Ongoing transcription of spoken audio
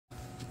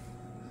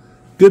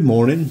Good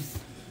morning.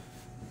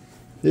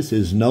 This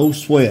is No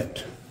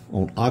Sweat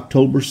on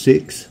October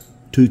 6,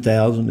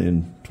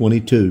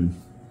 2022.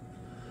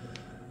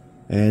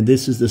 And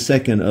this is the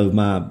second of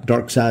my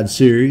Dark Side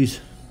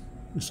series.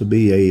 This will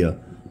be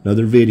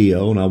another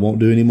video, and I won't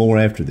do any more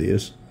after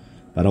this,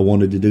 but I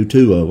wanted to do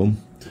two of them.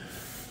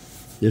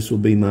 This will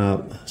be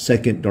my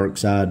second Dark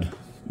Side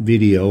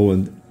video,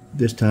 and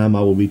this time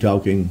I will be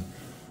talking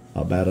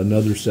about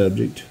another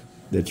subject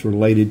that's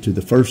related to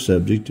the first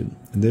subject, and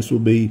this will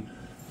be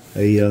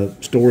a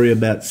story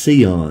about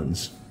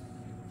Sions,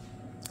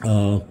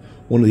 one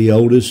of the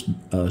oldest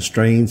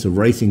strains of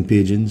racing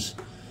pigeons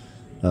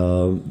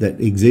that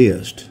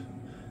exist,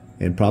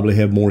 and probably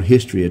have more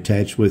history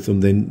attached with them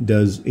than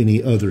does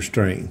any other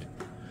strain.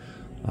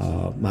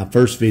 My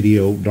first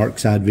video, Dark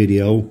Side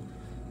video,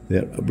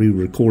 that we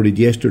recorded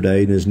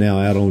yesterday and is now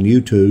out on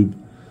YouTube,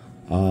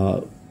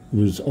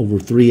 was over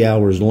 3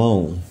 hours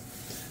long,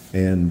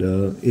 and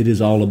it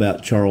is all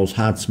about Charles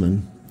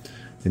Heitzman.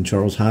 And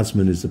Charles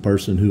Heitzman is the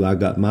person who I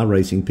got my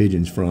racing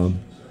pigeons from,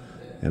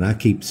 and I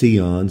keep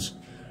Sions,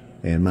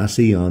 and my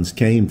Sions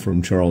came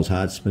from Charles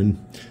Heitzman,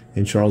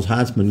 and Charles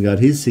Heitzman got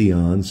his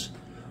Sions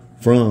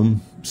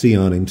from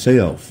Sion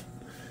himself.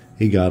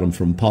 He got them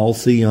from Paul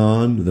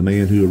Sion, the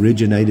man who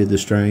originated the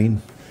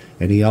strain,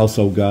 and he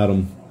also got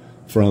them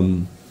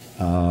from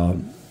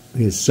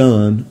his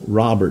son,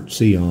 Robert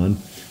Sion,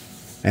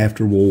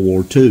 after World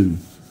War II.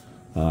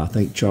 I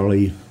think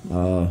Charlie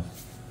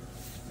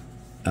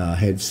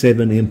had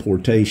 7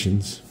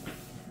 importations,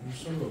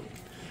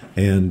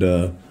 and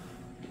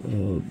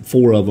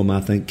 4 of them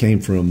I think came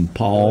from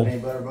Paul,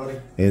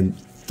 and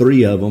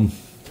 3 of them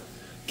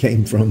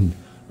came from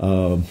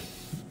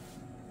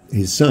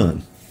his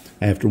son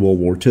after World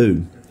War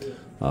II.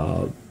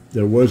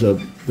 There was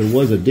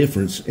a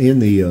difference in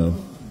the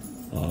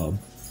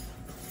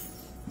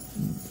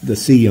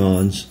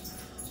Sions,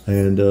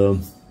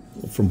 and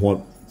from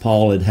what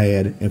Paul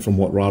had and from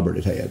what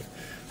Robert had.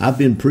 I've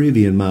been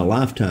privy in my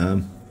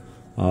lifetime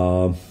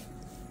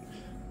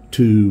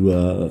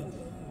to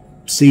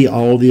see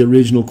all the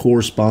original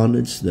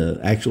correspondence, the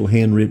actual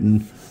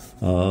handwritten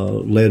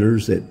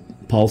letters that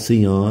Paul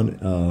Sion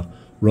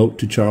wrote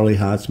to Charlie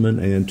Heitzman,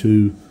 and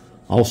to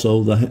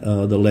also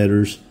the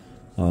letters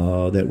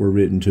that were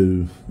written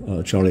to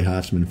Charlie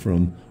Heitzman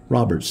from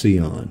Robert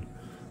Sion.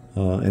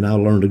 And I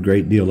learned a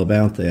great deal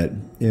about that.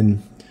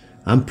 And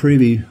I'm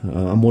privy,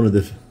 I'm one of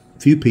the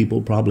few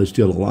people probably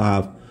still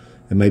alive,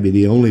 and maybe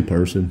the only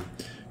person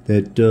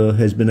that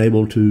has been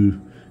able to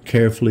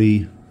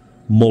carefully,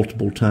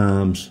 multiple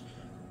times,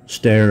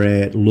 stare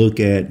at, look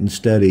at, and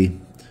study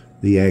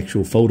the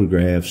actual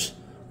photographs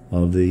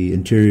of the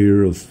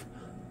interior of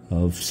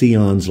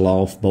Sion's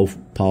loft, both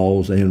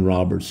Paul's and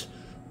Robert's.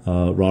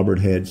 Robert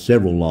had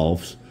several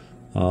lofts.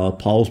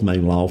 Paul's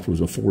main loft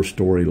was a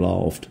 4-story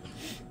loft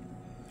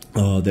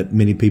that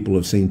many people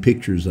have seen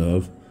pictures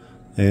of.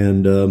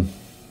 And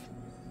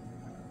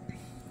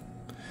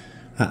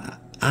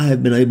I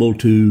have been able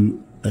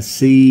to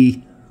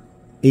see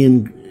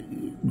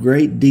in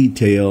great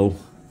detail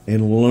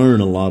and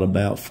learn a lot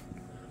about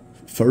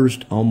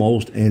first,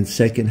 almost, and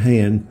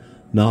second-hand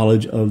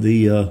knowledge of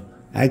the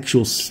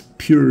actual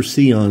pure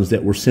Sions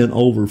that were sent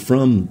over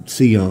from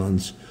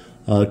Sions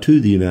to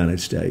the United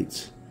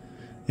States.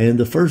 And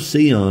the first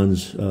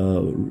Sions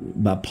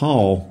by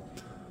Paul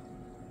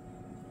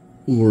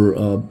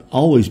were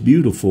always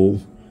beautiful,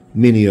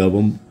 many of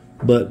them,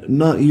 but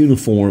not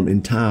uniform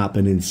in type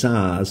and in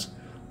size.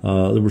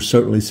 There were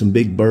certainly some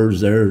big birds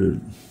there,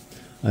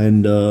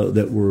 and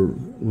that were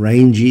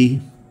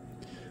rangy,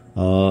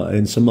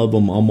 and some of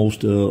them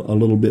almost a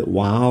little bit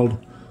wild,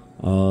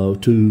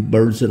 to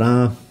birds that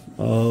I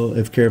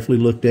have carefully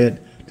looked at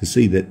to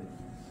see that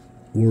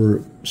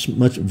were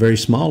very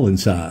small in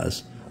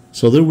size.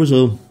 So there was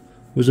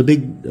a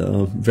big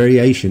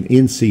variation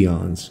in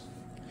Sions,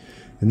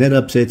 and that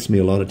upsets me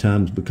a lot of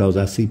times, because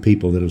I see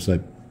people that say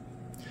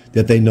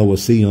that they know a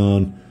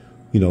Sion,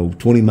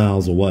 20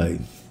 miles away.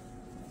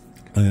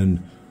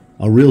 And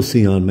a real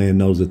Sion man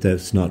knows that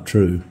that's not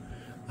true.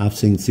 I've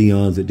seen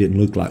Sions that didn't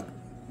look like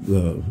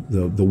the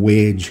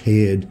wedge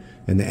head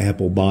and the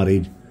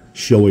apple-bodied,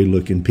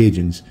 showy-looking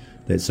pigeons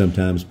that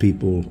sometimes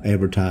people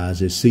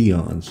advertise as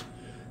Sions.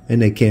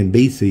 And they can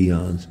be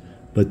Sions,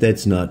 but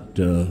that's not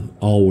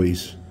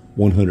always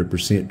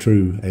 100%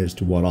 true as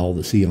to what all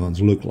the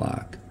Sions look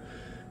like.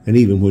 And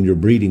even when you're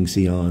breeding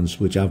Sions,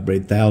 which I've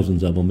bred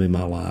thousands of them in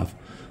my life,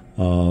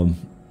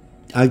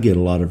 I get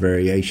a lot of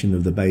variation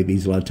of the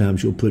babies. A lot of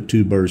times you'll put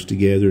 2 birds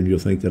together and you'll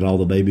think that all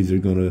the babies are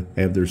going to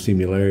have their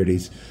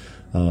similarities,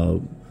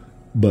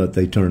 but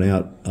they turn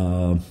out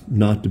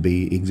not to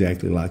be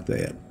exactly like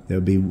that.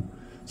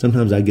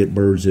 Sometimes I get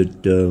birds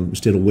that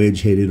instead of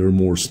wedge-headed are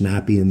more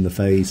snappy in the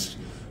face,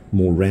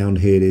 more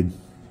round-headed.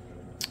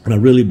 And I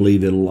really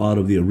believe that a lot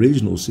of the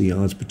original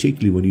Sions,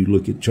 particularly when you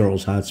look at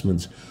Charles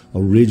Heitzman's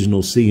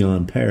original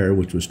Sion pair,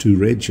 which was 2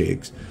 red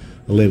chicks,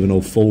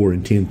 1104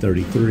 and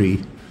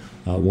 1033,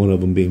 one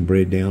of them being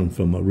bred down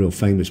from a real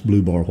famous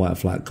blue bar white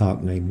flat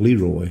cock named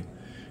Leroy,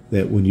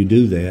 that when you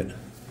do that,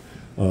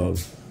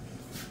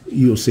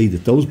 you'll see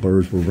that those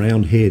birds were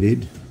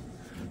round-headed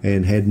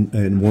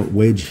and weren't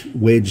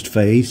wedged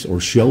face or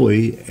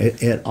showy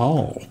at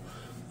all.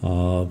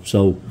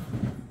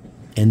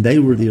 And they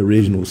were the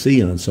original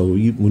Sions. So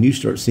when you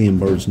start seeing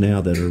birds now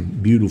that are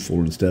beautiful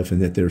and stuff,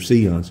 and that they're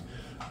Sions,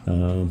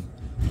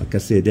 like I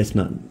said, that's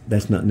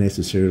not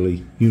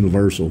necessarily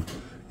universal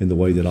in the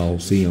way that all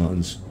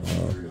Sions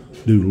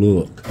do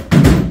look.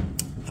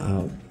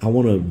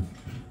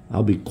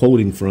 I'll be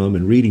quoting from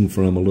and reading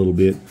from a little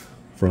bit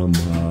from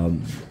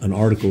an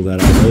article that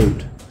I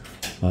wrote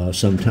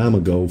some time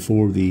ago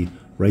for the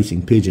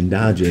Racing Pigeon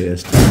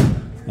Digest,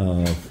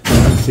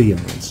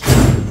 Sions.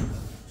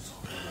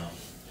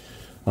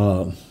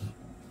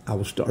 I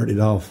will start it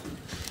off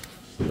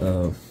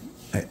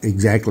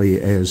exactly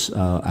as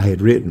I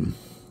had written.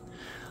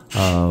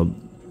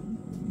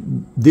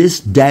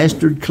 This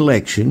dastard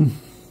collection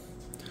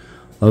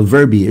of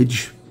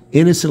verbiage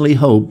innocently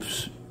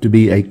hopes to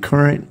be a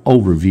current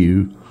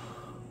overview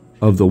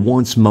of the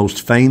once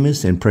most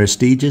famous and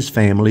prestigious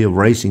family of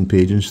racing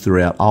pigeons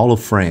throughout all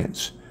of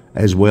France,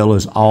 as well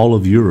as all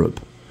of Europe.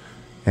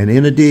 And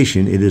in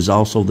addition, it is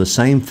also the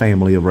same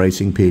family of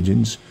racing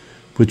pigeons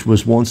which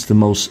was once the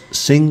most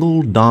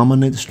single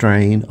dominant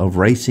strain of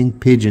racing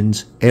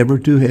pigeons ever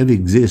to have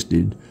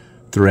existed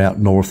throughout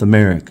North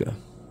America.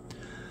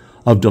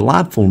 Of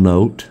delightful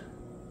note,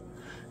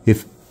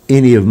 if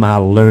any of my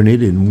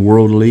learned and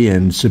worldly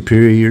and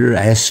superior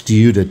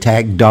astute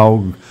attack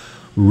dog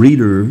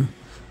readership,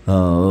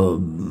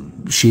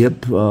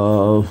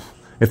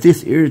 if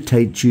this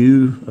irritates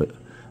you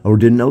or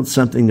denotes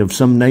something of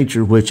some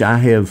nature which I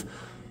have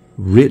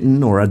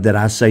written or that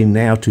I say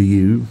now to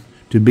you,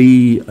 to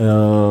be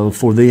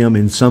for them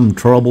in some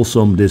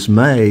troublesome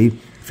dismay,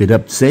 if it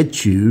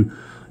upsets you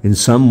in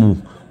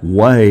some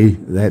way,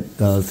 that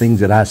things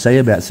that I say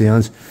about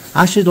Sions,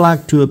 I should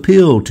like to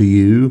appeal to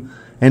you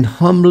and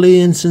humbly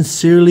and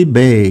sincerely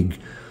beg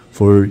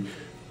for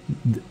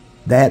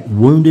that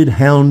wounded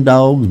hound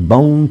dog's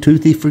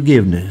bone-toothy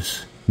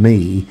forgiveness,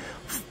 for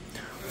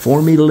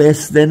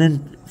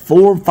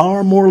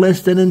far more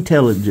less than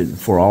intelligent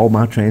for all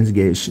my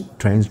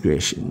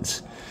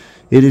transgressions.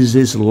 It is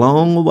this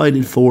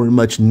long-awaited for and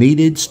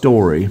much-needed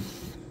story,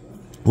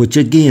 which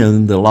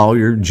again the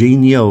lawyer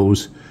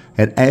Sions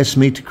had asked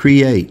me to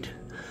create.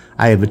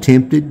 I have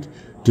attempted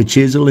to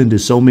chisel into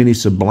so many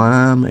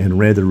sublime and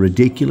rather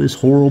ridiculous,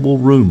 horrible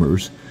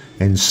rumors,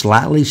 and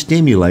slightly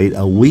stimulate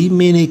a wee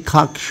many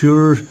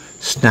cocksure,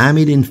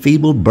 stymied,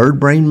 enfeebled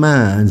bird-brain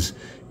minds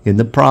in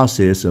the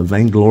process of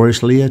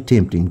vaingloriously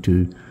attempting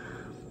to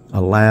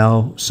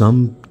allow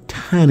some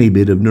tiny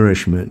bit of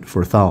nourishment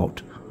for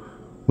thought,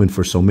 when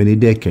for so many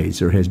decades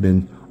there has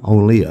been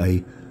only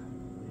a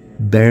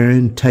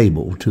barren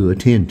table to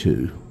attend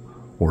to,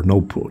 or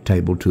no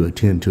table to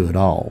attend to at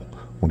all,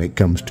 when it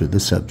comes to the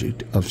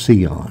subject of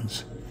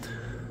Sions.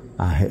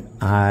 I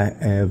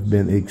have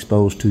been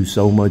exposed to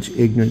so much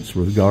ignorance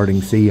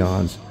regarding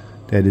Sions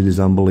that it is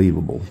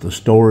unbelievable. The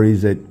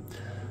stories that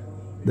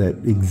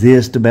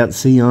exist about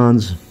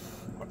Sions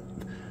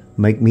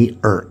make me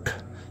irk.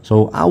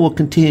 So I will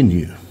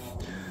continue,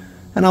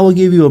 and I will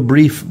give you a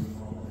brief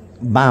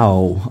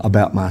bio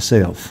about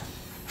myself.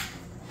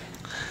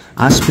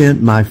 I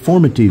spent my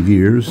formative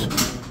years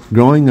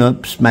growing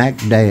up smack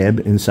dab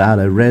inside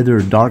a rather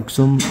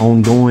darksome,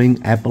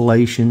 ongoing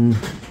Appalachian,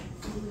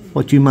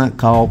 what you might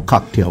call,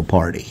 cocktail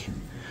party.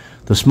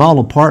 The small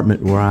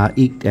apartment where I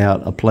eked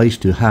out a place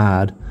to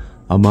hide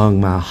among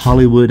my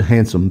Hollywood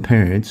handsome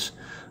parents,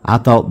 I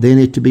thought then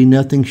it to be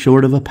nothing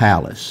short of a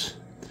palace.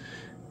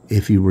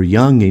 If you were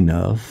young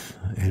enough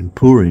and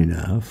poor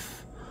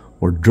enough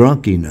or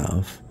drunk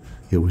enough,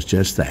 it was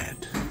just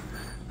that.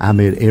 I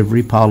met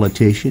every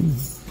politician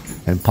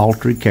and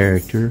paltry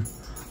character,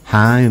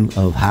 high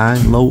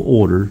and low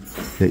order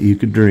that you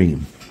could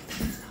dream.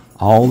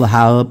 All the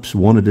high-ups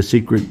wanted a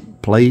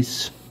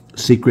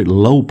secret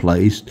low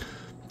place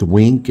to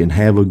wink and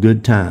have a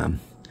good time.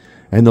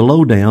 And the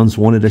low-downs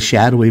wanted a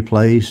shadowy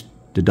place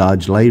to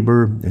dodge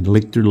labor and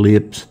lick their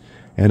lips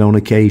and on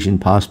occasion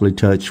possibly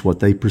touch what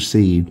they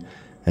perceived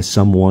as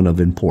someone of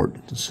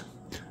importance.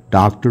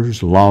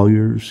 Doctors,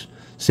 lawyers,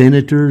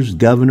 senators,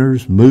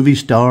 governors, movie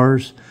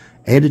stars,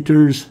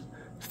 editors,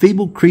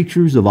 feeble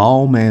creatures of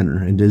all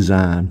manner and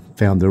design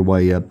found their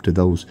way up to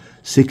those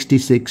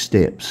 66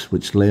 steps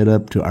which led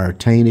up to our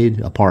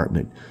tainted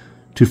apartment,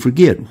 to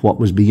forget what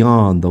was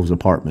beyond those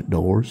apartment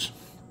doors.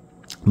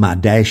 My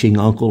dashing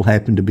uncle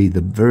happened to be the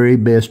very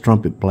best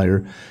trumpet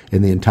player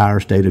in the entire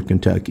state of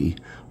Kentucky,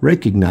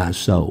 recognized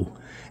so,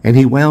 and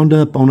he wound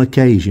up on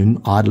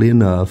occasion, oddly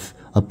enough,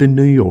 up in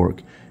New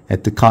York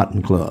at the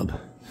Cotton Club,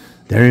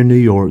 there in New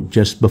York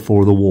just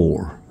before the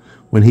war,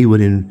 when he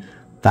would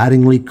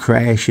invitingly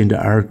crash into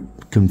our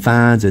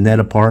confines in that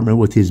apartment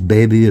with his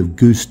bevy of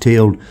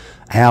goose-tailed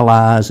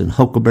allies and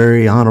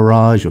huckleberry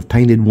entourage of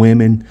painted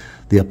women.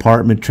 The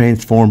apartment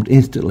transformed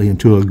instantly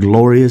into a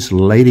glorious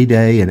Lady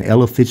Day and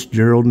Ella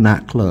Fitzgerald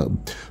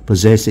nightclub,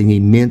 possessing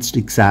immense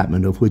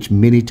excitement of which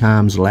many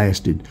times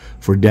lasted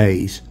for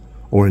days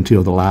or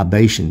until the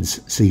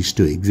libations ceased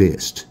to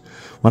exist.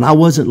 When I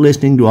wasn't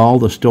listening to all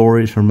the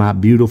stories from my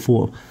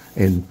beautiful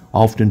and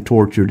often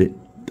tortured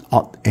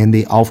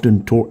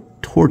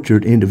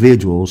tortured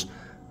individuals,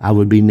 I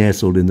would be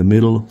nestled in the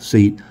middle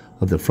seat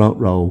of the front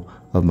row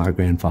of my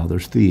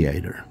grandfather's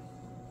theater.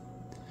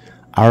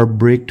 Our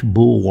bricked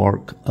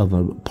bulwark of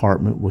an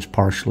apartment was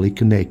partially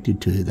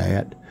connected to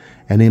that,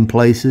 and in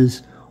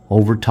places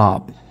over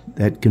top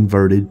that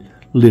converted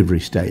livery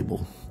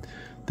stable.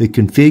 The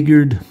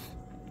configured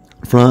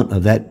front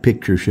of that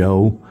picture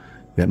show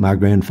that my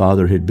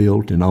grandfather had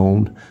built and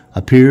owned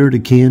appeared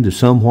akin to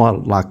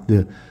somewhat like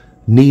the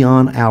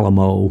Neon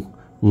Alamo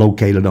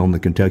located on the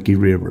Kentucky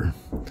River.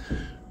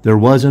 There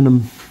wasn't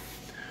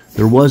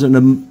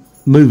a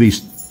movie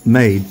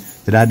made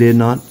that I did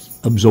not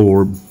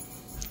absorb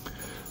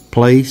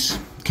place,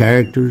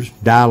 characters,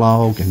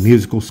 dialogue, and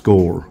musical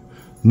score.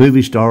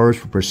 Movie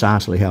stars were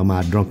precisely how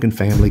my drunken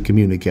family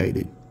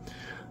communicated.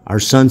 Our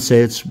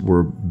sunsets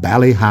were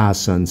Bally High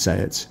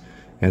sunsets,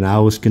 and I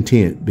was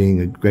content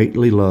being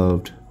greatly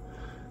loved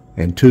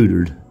and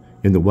tutored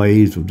in the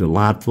ways of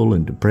delightful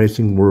and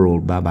depressing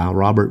world by my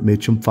Robert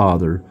Mitchum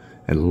father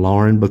and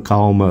Lauren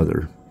Bacall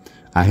mother.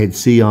 I had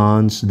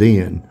Sions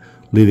then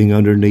living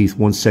underneath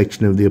one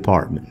section of the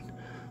apartment.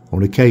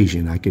 On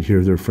occasion, I could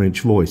hear their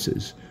French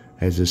voices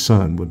as the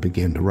sun would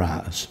begin to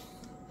rise.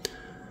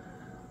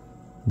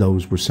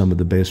 Those were some of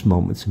the best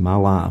moments in my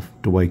life,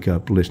 to wake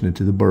up listening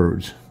to the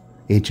birds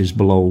inches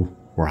below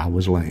where I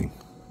was laying,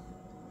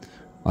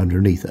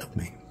 underneath of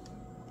me.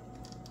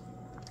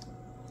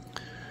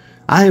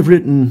 I have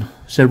written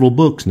several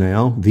books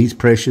now. These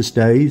Precious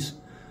Days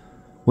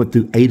went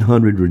through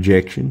 800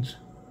 rejections,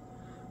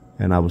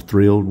 and I was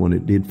thrilled when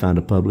it did find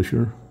a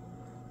publisher.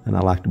 And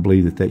I like to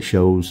believe that that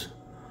shows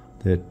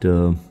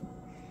that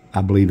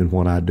I believe in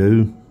what I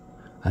do.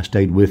 I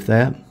stayed with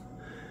that.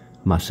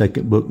 My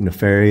second book,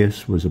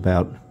 Nefarious, was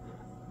about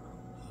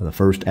the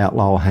first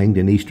outlaw hanged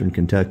in eastern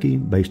Kentucky,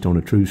 based on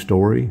a true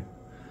story.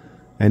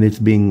 And it's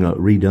being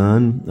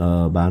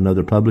redone by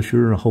another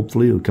publisher.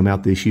 Hopefully it'll come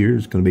out this year.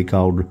 It's going to be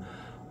called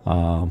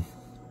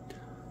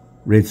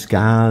Red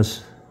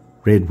Skies,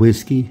 Red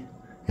Whiskey,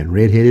 and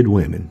Red-Headed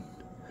Women.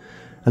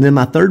 And then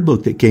my third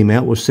book that came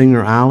out was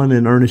Singer Island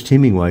and Ernest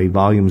Hemingway,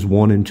 volumes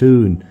 1 and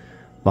 2, and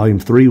volume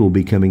 3 will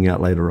be coming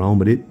out later on.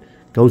 But it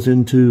goes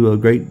into a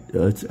great,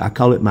 I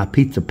call it my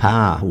pizza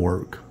pie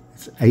work.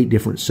 It's 8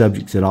 different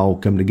subjects that all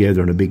come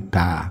together in a big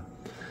pie.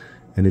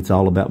 And it's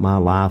all about my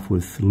life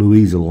with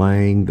Louisa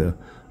Lang, the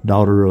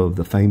daughter of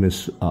the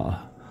famous World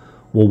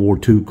War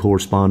II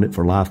correspondent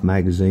for Life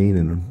magazine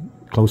and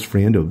a close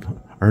friend of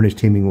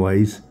Ernest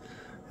Hemingway's,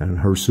 and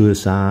her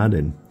suicide,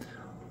 and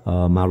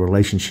my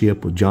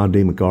relationship with John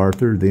D.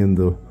 MacArthur, then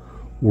the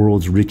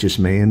world's richest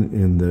man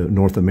in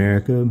North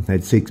America,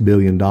 had $6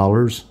 billion,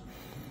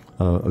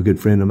 a good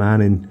friend of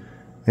mine,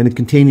 and it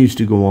continues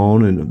to go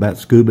on, and about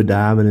scuba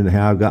diving and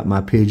how I got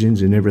my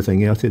pigeons and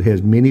everything else. It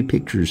has many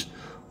pictures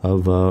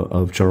of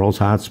Charles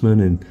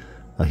Heitzman and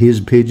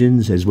his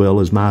pigeons, as well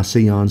as my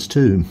Sions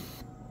too.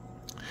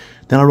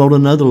 Then I wrote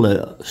another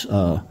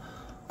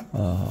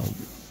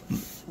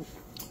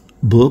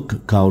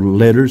book called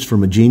Letters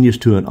from a Genius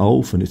to an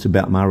Oaf, and it's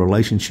about my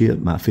relationship,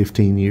 my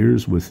 15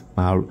 years with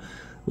my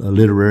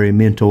literary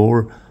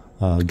mentor,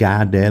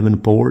 Guy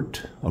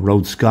Davenport, a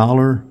Rhodes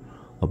Scholar,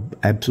 an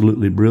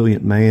absolutely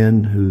brilliant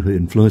man who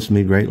influenced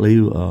me greatly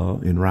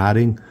in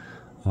writing.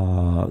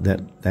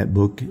 That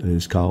book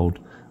is called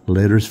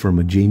Letters from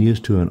a Genius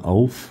to an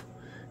Oaf.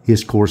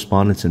 His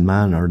correspondence and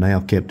mine are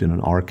now kept in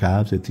an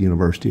archives at the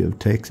University of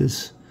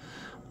Texas.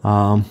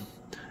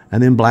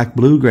 And then Black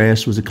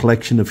Bluegrass was a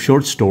collection of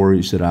short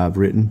stories that I've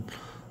written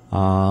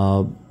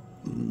that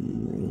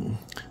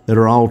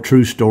are all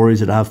true stories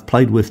that I've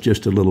played with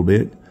just a little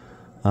bit.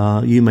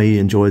 You may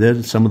enjoy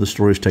that. Some of the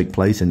stories take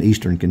place in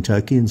eastern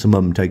Kentucky, and some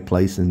of them take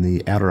place in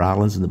the outer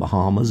islands in the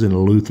Bahamas and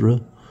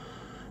Eleuthera.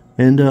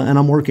 And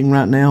I'm working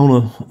right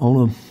now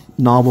on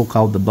a novel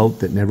called The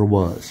Boat That Never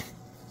Was,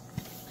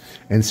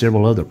 and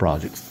several other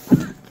projects.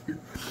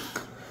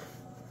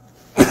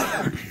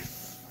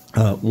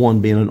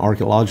 One being an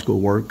archaeological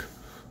work,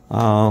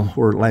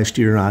 where last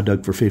year I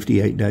dug for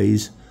 58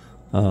 days,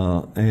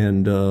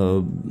 and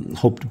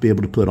hope to be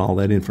able to put all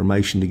that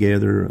information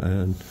together,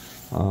 and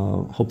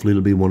hopefully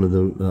it'll be one of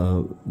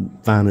the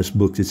finest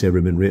books that's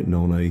ever been written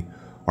on a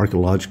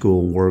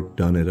archaeological work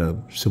done at a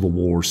Civil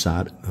War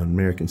site, an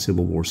American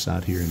Civil War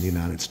site here in the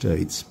United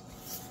States.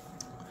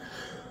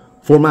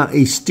 For my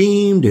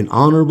esteemed and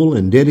honorable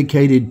and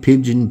dedicated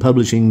Pigeon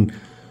Publishing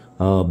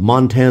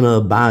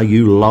Montana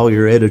Bayou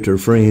lawyer editor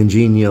friend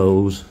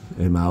Sions,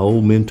 and my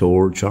old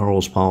mentor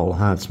Charles Paul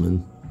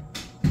Heitzman,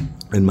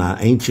 and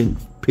my ancient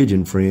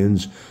pigeon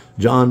friends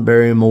John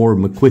Barrymore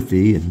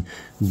McQuithy and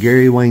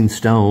Gary Wayne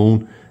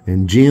Stone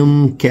and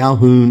Jim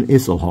Calhoun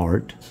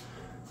Isselhart,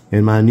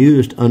 and my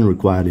newest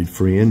unrequited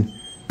friend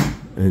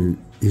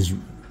is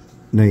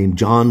named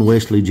John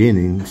Wesley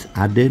Jennings,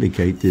 I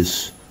dedicate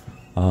this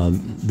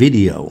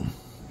video.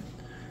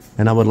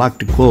 And I would like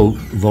to quote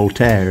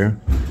Voltaire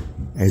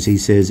as he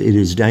says, "It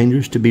is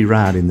dangerous to be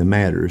right in the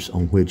matters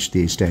on which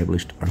the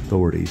established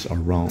authorities are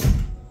wrong."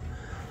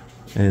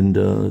 And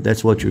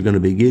that's what you're going to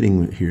be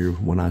getting here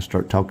when I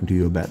start talking to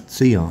you about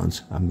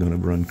Sions. I'm going to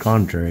run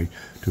contrary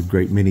to a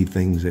great many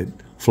things that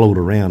float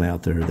around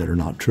out there that are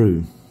not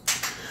true.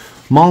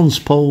 Mons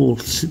Paul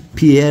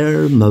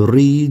Pierre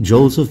Marie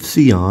Joseph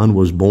Sion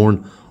was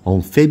born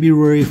on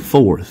February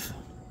 4th,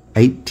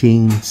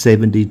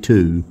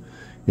 1872,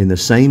 in the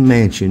same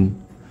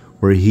mansion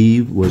where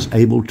he was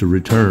able to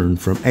return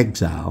from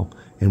exile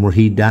and where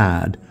he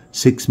died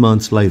 6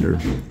 months later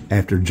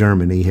after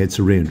Germany had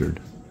surrendered.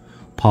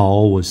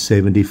 Paul was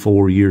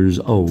 74 years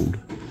old.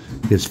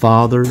 His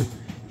father,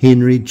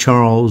 Henry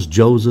Charles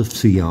Joseph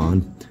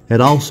Sion,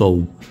 had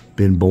also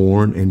been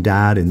born and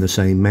died in the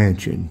same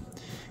mansion.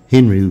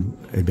 Henry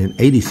had been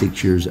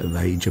 86 years of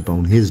age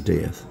upon his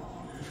death.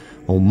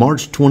 On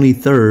March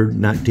 23,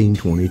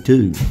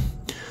 1922,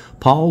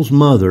 Paul's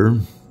mother,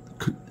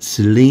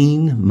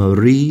 Celine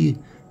Marie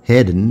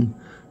Hedden,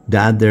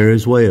 died there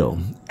as well,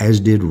 as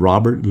did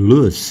Robert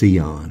Louis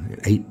Sion.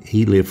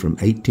 He lived from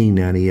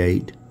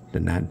 1898 to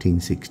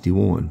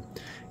 1961,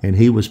 and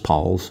he was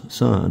Paul's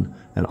son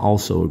and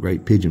also a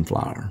great pigeon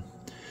flyer.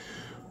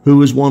 He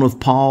was one of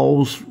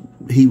Paul's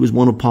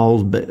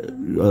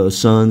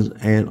sons,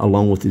 and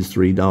along with his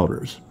 3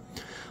 daughters.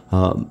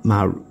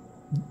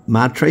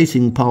 My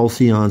tracing Paul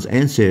Sion's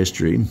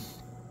ancestry,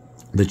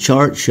 the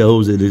chart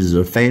shows that it is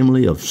a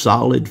family of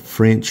solid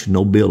French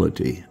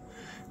nobility,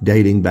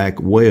 dating back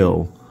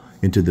well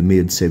into the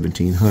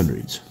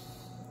mid-1700s.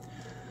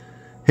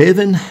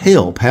 Heaven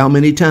help how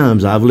many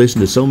times I've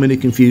listened to so many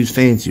confused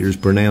fanciers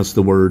pronounce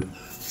the word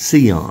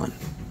Sion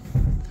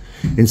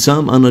in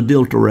some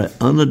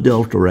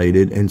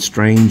unadulterated and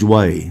strange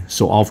way.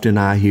 So often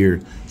I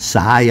hear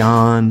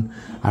Sion.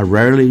 I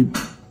rarely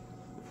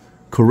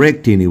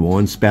correct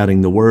anyone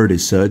spouting the word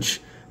as such,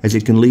 as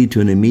it can lead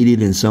to an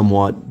immediate and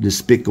somewhat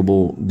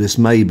despicable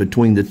dismay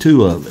between the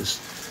two of us.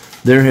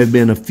 There have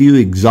been a few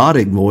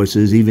exotic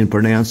voices even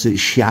pronounce it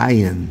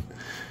Cheyenne.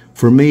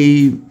 For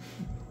me,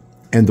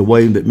 and the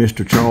way that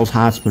Mr. Charles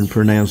Heitzman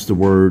pronounced the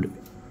word,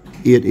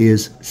 it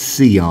is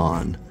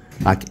Sion,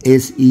 like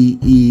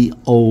S-E-E-O-N-N,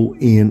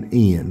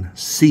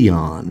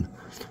 Sion.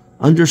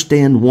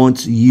 Understand,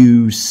 once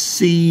you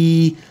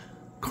see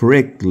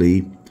correctly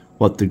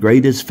what the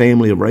greatest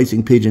family of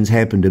racing pigeons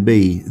happen to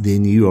be,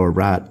 then you are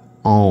right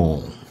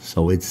on.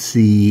 So it's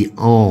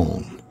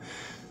Sion.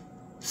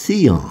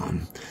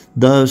 Sion.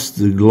 Thus,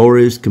 the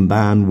glorious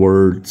combined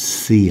word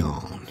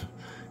Sion.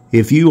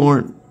 If you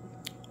aren't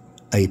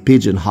a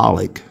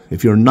pigeonholic,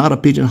 if you're not a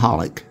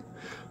pigeonholic,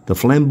 the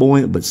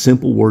flamboyant but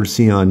simple word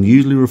Sion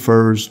usually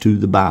refers to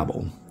the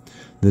Bible,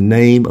 the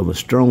name of a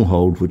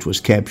stronghold which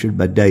was captured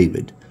by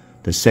David,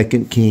 the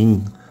second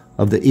king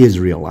of the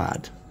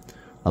Israelite.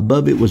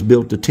 Above it was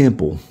built a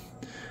temple,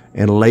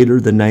 and later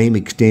the name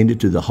extended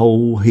to the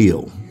whole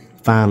hill.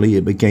 Finally,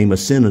 it became a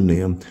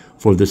synonym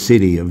for the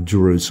city of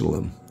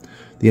Jerusalem.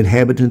 The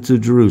inhabitants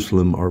of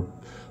Jerusalem are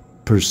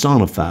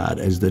personified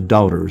as the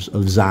daughters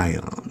of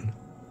Zion.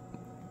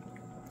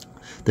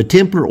 The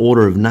Templar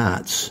Order of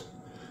Knights,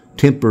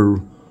 Templar,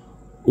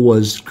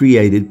 was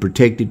created,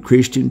 protected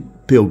Christian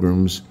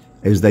pilgrims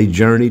as they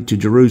journeyed to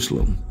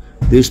Jerusalem.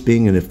 This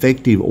being an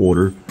effective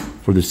order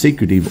for the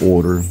secretive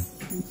order,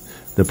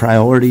 the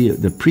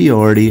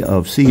priority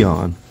of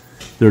Sion,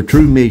 their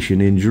true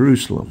mission in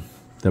Jerusalem.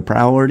 The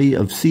priority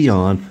of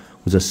Sion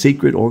was a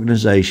secret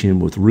organization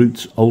with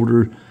roots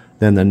older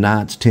than the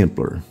Knights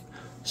Templar.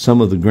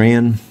 Some of the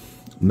grand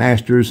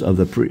masters of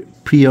the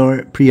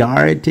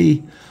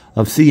priority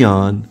of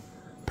Sion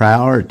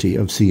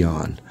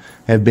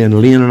have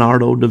been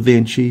Leonardo da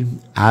Vinci,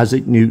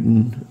 Isaac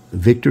Newton,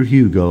 Victor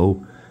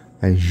Hugo,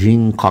 and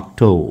Jean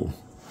Cocteau.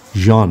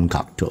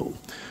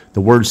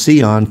 The word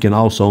Sion can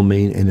also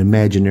mean an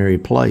imaginary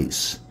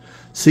place.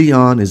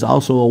 Sion is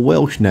also a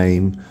Welsh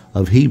name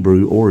of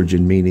Hebrew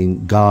origin,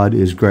 meaning God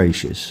is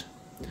gracious.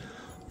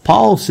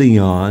 Paul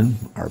Sion,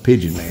 our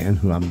pigeon man,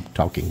 who I'm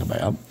talking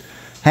about,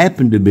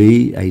 happened to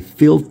be a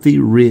filthy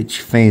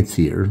rich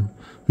fancier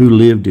who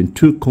lived in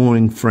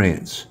Tourcoing,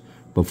 France,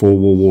 before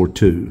World War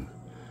II.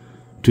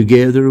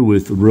 Together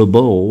with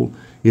Roubaix,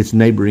 its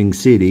neighboring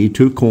city,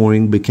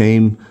 Tourcoing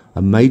became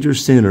a major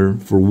center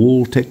for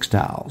wool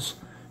textiles.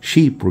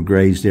 Sheep were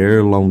grazed there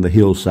along the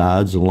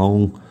hillsides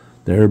long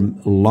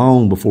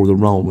before the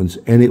Romans,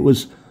 and it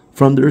was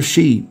from the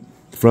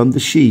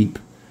sheep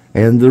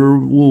and their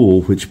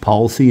wool which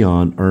Paul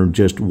Sion earned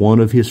just one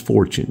of his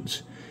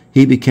fortunes.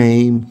 He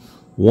became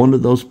one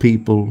of those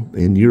people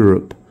in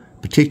Europe,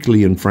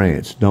 particularly in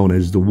France, known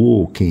as the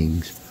Wool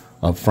Kings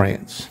of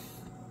France.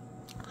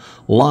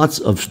 Lots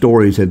of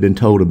stories have been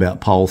told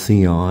about Paul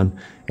Sion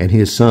and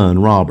his son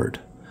Robert.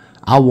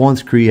 I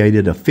once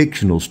created a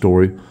fictional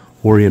story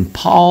wherein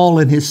Paul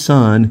and his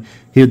son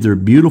hid their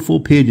beautiful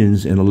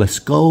pigeons in a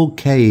Lascaux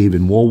cave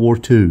in World War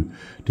II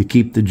to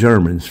keep the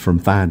Germans from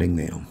finding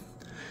them.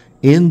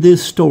 In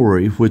this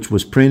story, which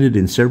was printed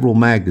in several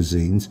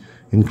magazines,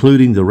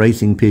 including the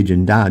Racing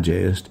Pigeon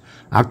Digest,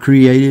 I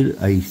created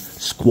a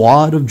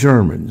squad of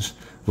Germans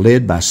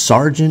led by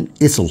Sergeant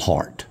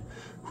Isselhart,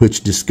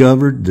 which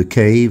discovered the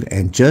cave,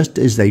 and just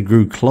as they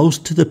grew close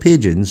to the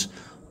pigeons,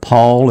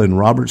 Paul and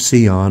Robert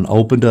Sions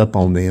opened up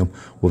on them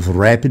with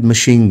rapid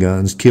machine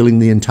guns, killing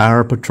the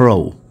entire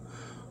patrol.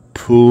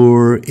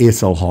 Poor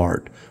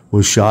Itzelhart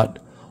was shot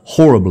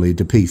horribly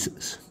to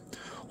pieces.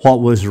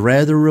 What was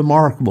rather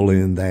remarkable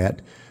in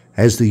that,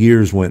 as the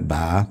years went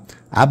by,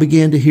 I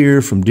began to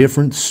hear from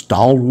different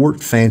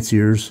stalwart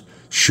fanciers,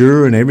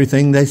 sure in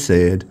everything they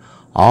said,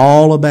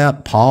 all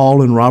about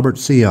Paul and Robert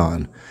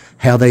Sions,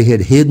 how they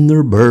had hidden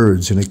their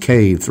birds in a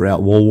cave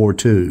throughout World War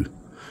II.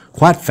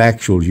 Quite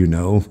factual, you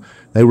know.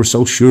 They were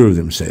so sure of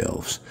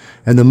themselves.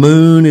 And the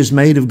moon is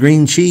made of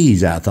green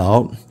cheese, I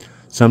thought.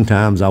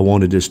 Sometimes I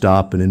wanted to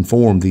stop and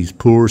inform these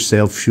poor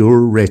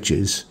self-sure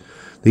wretches,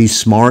 these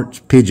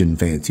smart pigeon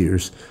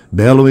fanciers,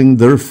 bellowing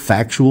their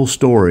factual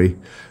story,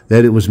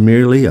 that it was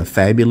merely a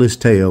fabulous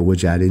tale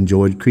which I'd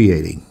enjoyed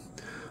creating.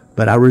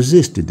 But I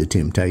resisted the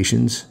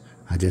temptations.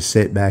 I just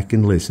sat back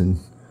and listened,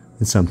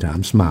 and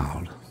sometimes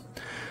smiled.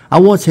 I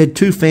once had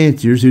two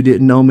fanciers who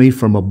didn't know me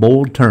from a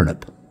boiled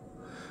turnip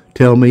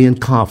tell me in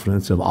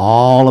confidence of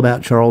all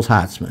about Charles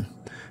Heitzman,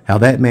 how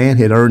that man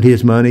had earned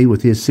his money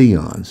with his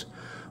Sions.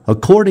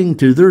 According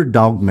to their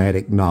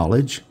dogmatic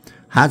knowledge,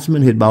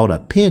 Heitzman had bought a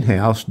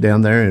penthouse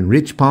down there in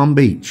Rich Palm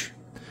Beach,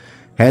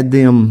 had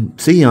them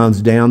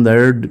Sions down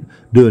there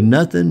doing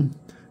nothing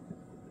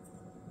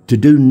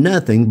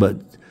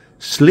but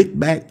slick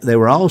back. They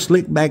were all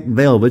slick back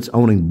velvets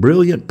owning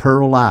brilliant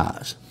pearl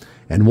eyes.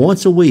 And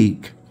once a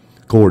week,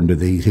 according to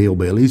these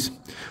hillbillies,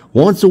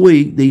 once a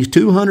week, these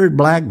 200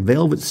 black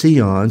velvet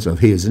Sions of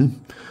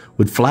his'n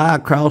would fly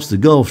across the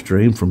Gulf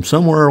Stream from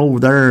somewhere over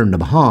there in the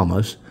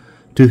Bahamas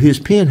to his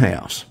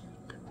penthouse,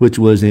 which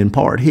was in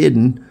part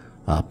hidden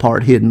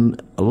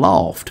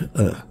aloft,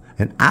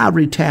 an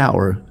ivory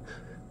tower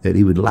that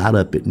he would light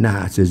up at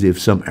nights as if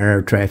some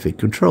air traffic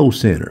control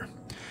center.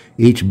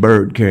 Each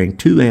bird carrying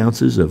 2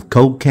 ounces of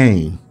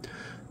cocaine,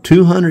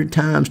 200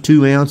 times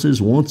 2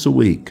 ounces once a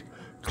week,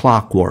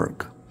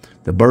 clockwork.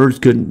 The birds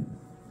couldn't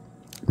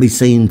be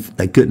seen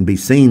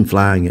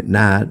flying at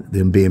night,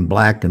 them being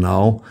black and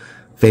all.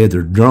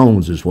 Feathered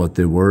drones is what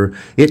they were.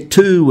 It,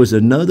 too, was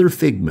another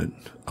figment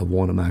of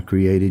one of my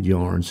created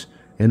yarns.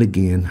 And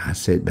again, I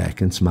sat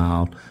back and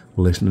smiled,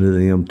 listening to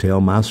them tell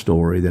my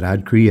story that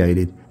I'd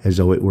created as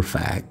though it were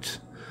facts.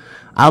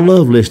 I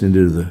love listening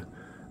to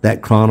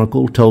that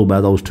chronicle told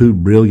by those two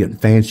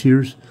brilliant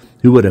fanciers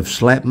who would have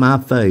slapped my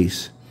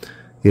face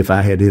if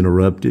I had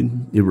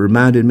interrupted. It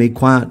reminded me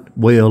quite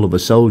well of a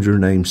soldier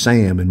named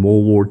Sam in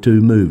World War II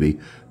movie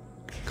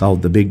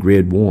called The Big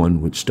Red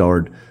One, which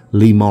starred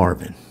Lee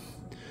Marvin.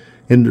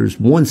 And there's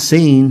one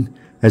scene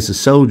as the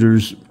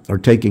soldiers are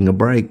taking a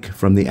break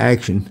from the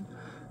action.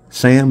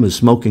 Sam is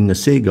smoking a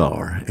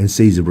cigar and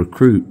sees a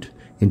recruit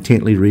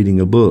intently reading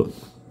a book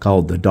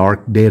called The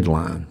Dark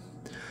Deadline.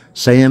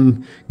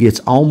 Sam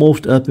gets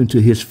almost up into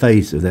his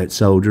face of that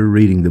soldier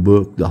reading the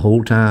book, the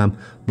whole time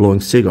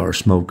blowing cigar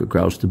smoke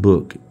across the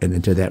book and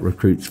into that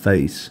recruit's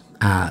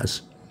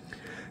eyes.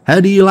 "How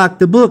do you like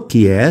the book?"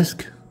 he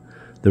asks.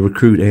 The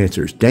recruit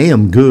answers,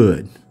 "Damn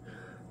good."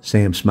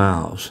 Sam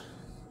smiles,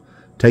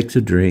 takes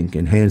a drink,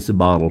 and hands the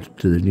bottle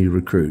to the new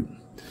recruit.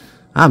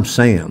 "I'm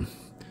Sam.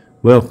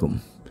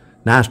 Welcome.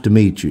 Nice to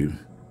meet you.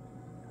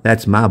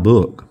 That's my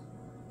book."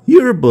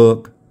 "Your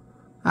book?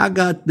 I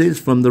got this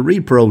from the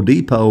Repro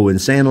Depot in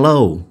San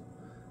Lo."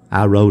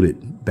 "I wrote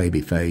it,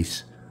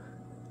 babyface,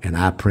 and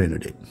I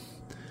printed it."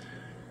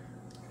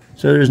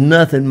 So there's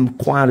nothing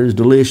quite as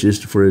delicious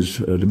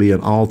to be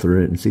an author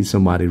and see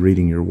somebody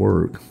reading your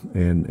work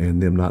and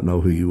them not know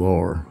who you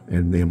are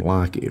and them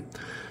like it.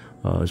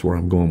 Is where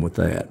I'm going with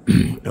that.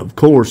 Of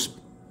course,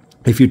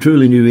 if you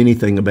truly knew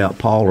anything about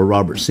Paul or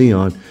Robert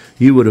Sions,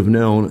 you would have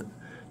known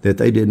that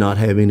they did not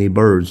have any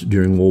birds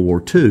during World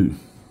War II.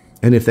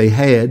 And if they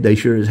had, they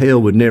sure as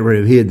hell would never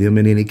have hid them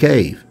in any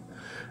cave.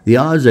 The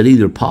odds that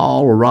either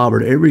Paul or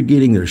Robert ever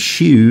getting their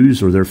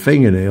shoes or their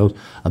fingernails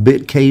a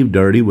bit cave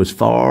dirty was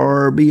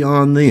far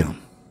beyond them.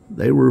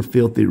 They were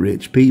filthy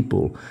rich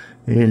people,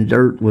 and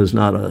dirt was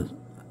not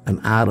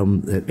an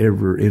item that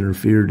ever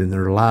interfered in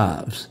their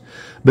lives.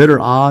 Better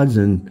odds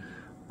than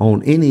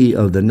on any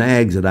of the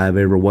nags that I've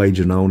ever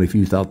wagered on if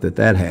you thought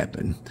that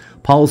happened.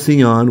 Paul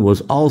Sions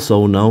was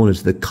also known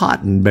as the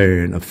Cotton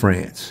Baron of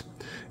France.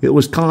 It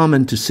was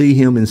common to see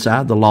him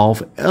inside the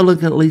loft,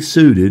 elegantly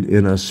suited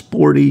in a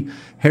sporty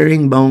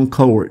herringbone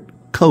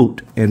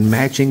coat and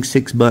matching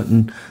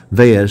 6-button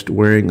vest,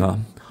 wearing a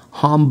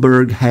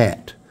Homburg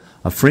hat,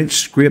 a French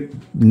script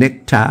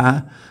necktie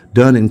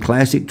done in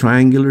classic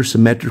triangular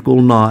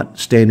symmetrical knot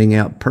standing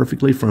out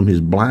perfectly from his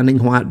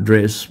blinding white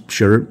dress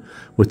shirt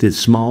with its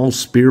small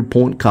spear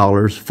point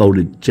collars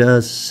folded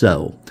just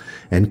so,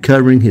 and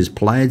covering his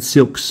plaid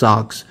silk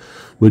socks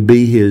would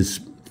be his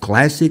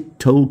classic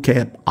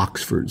toe-cap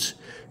Oxfords.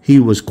 He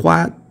was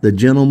quite the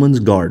gentleman's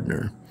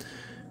gardener.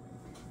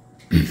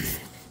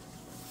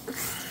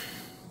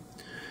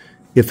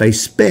 If a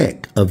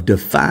speck of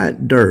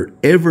defiant dirt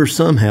ever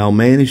somehow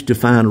managed to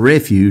find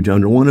refuge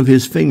under one of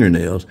his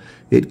fingernails,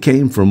 it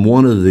came from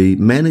one of the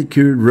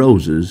manicured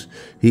roses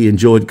he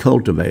enjoyed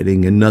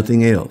cultivating and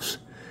nothing else.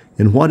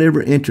 And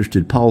whatever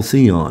interested Paul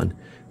Sions,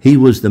 He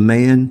was the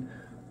man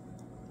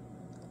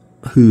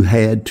who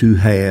had to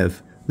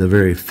have the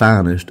very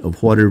finest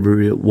of whatever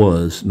it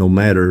was, no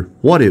matter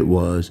what it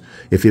was,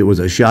 if it was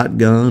a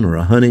shotgun or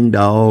a hunting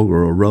dog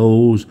or a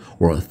rose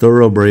or a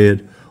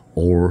thoroughbred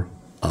or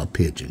a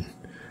pigeon.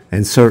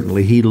 And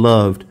certainly he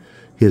loved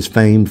his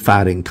famed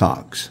fighting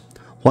cocks.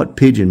 What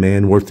pigeon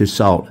man worth his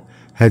salt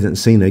hasn't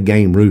seen a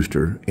game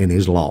rooster in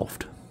his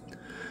loft?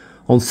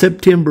 On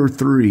September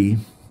 3,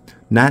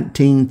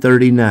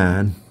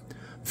 1939,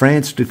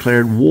 France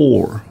declared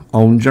war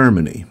on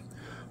Germany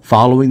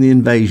following the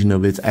invasion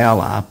of its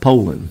ally,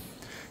 Poland.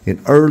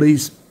 In early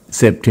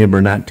September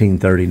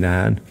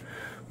 1939,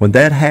 when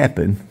that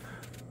happened,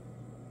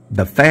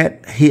 the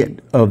fat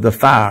hit the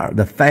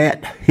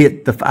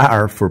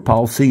fire for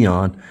Paul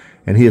Sions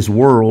and his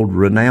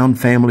world-renowned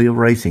family of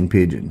racing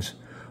pigeons.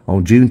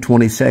 On June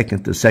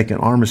 22nd, the second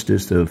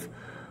armistice of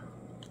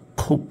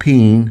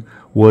Copan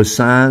was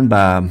signed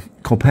by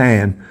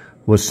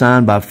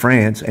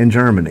France and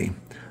Germany.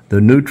 The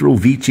neutral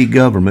Vichy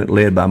government,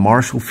 led by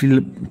Marshal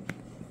Philippe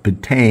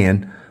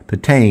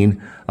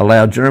Pétain,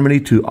 allowed Germany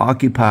to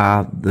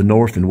occupy the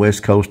north and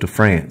west coast of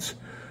France.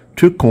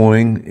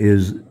 Tourcoing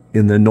is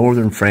in the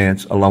northern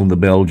France along the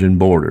Belgian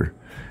border,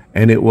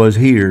 and it was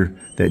here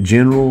that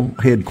general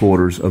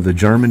headquarters of the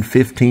German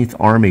 15th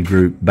Army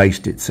Group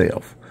based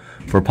itself.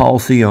 For Paul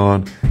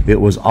Sions,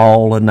 it was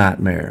all a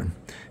nightmare.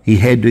 He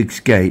had to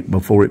escape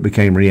before it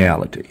became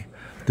reality.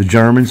 The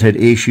Germans had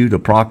issued a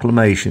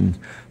proclamation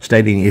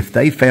stating if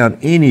they found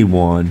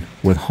anyone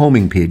with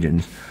homing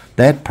pigeons,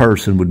 that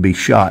person would be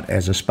shot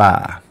as a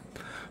spy.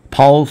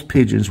 Paul's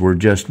pigeons were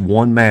just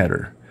one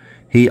matter.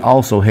 He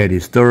also had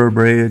his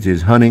thoroughbreds,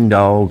 his hunting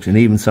dogs, and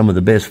even some of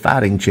the best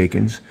fighting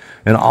chickens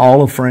in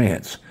all of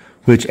France,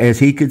 which, as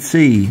he could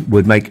see,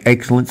 would make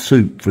excellent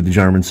soup for the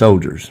German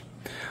soldiers.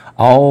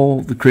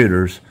 All the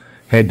critters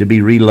had to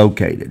be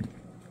relocated.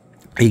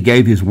 He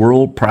gave his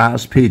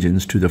world-prized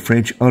pigeons to the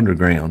French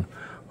underground,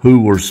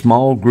 who were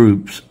small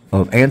groups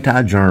of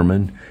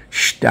anti-German,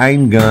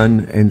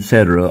 Steingun,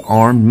 etc.,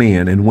 armed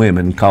men and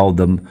women called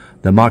them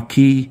the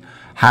Marquis,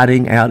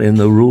 hiding out in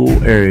the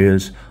rural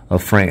areas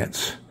of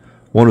France.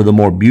 One of the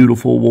more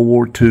beautiful World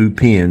War II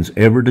pins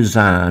ever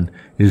designed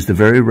is the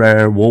very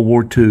rare World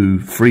War II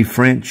Free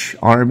French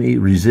Army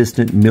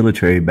Resistant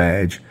Military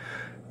Badge,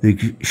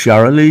 the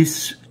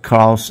Charles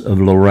Cross of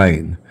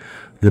Lorraine.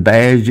 The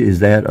badge is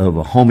that of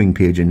a homing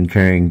pigeon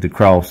carrying the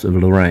Cross of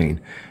Lorraine.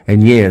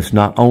 And yes,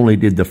 not only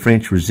did the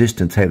French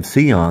resistance have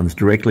Sions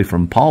directly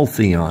from Paul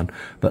Sions,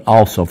 but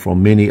also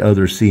from many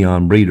other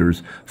Sions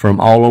breeders from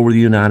all over the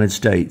United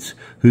States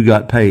who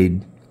got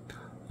paid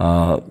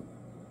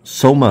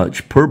so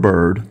much per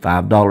bird,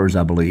 $5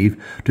 I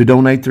believe, to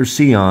donate their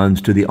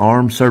Sions to the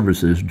armed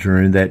services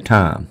during that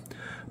time.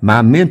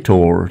 My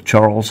mentor,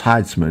 Charles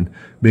Heitzman,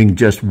 being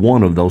just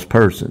one of those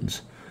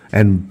persons,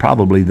 and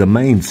probably the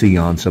main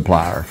Sions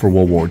supplier for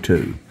World War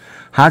II.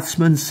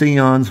 Heitzman's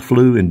Sions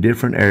flew in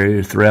different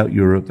areas throughout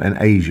Europe and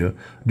Asia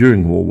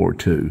during World War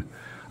II.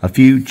 A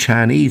few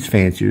Chinese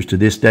fanciers to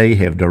this day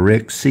have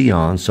direct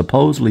Sions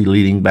supposedly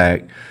leading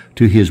back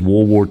to his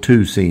World War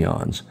II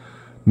Sions,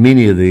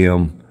 many of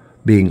them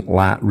being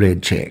light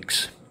red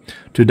checks.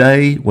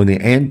 Today, when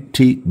the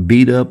antique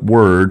beat-up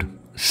word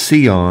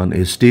Sions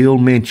is still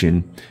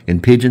mentioned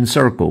in pigeon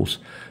circles,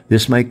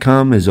 this may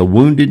come as a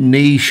Wounded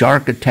Knee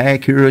shark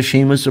attack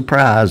Hiroshima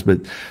surprise, but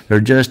there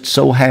just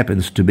so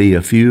happens to be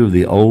a few of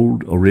the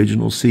old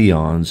original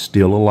Sions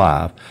still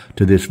alive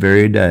to this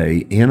very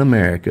day in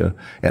America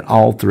and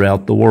all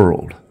throughout the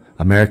world,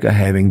 America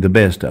having the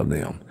best of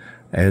them,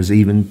 as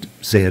even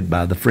said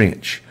by the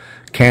French.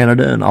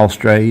 Canada and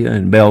Australia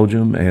and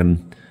Belgium,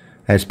 and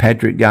as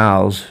Patrick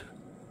Giles,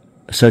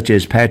 such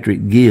as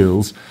Patrick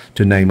Gills,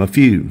 to name a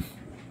few.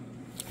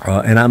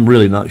 And I'm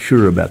really not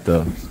sure about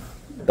the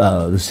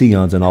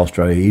Sions in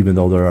Australia, even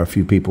though there are a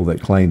few people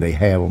that claim they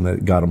have them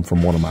that got them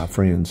from one of my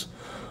friends.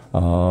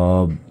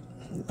 I'll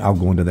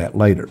go into that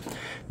later.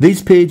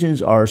 These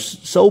pigeons are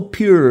so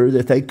pure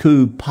that they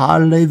coo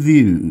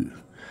parlez-vous.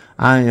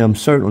 I am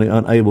certainly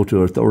unable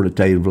to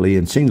authoritatively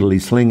and singly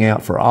sing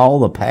out for all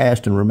the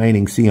past and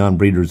remaining Sions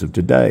breeders of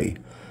today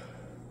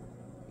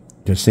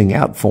to sing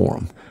out for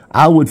them.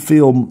 I would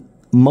feel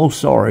most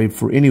sorry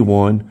for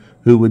anyone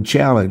who would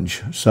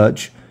challenge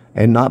such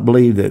and not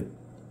believe that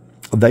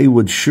they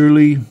would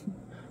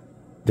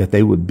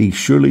be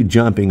surely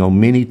jumping on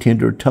many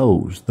tender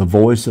toes. The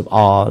voice of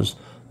Oz,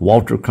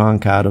 Walter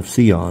Cronkite of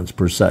Sions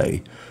per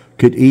se,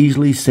 could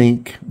easily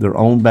sink their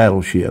own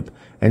battleship,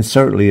 and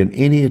certainly in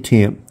any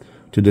attempt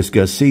to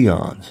discuss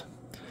Sions.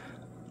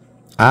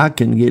 I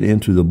can get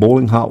into the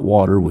boiling hot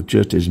water with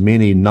just as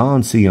many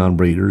non-Sions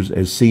breeders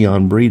as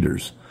Sions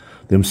breeders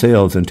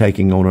themselves, and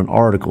taking on an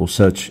article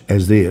such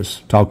as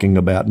this, talking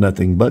about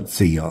nothing but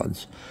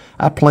Sions.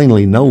 I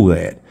plainly know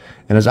that,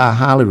 and as I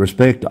highly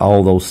respect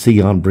all those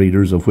Sions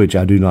breeders of which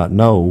I do not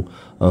know,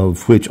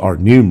 of which are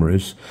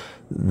numerous,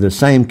 the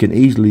same can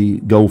easily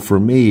go for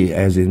me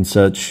as in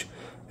such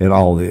in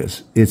all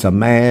this. It's a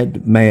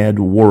mad, mad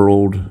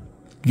world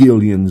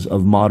gillions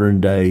of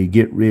modern-day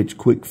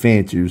get-rich-quick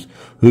fanciers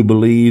who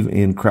believe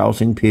in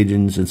crossing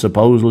pigeons and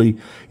supposedly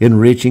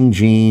enriching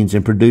genes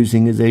and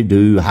producing, as they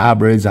do,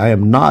 hybrids. I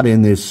am not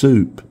in this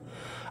soup.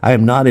 I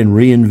am not in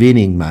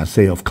reinventing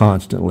myself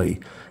constantly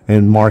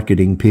and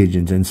marketing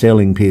pigeons and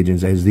selling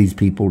pigeons as these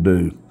people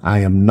do. I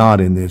am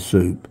not in this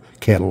soup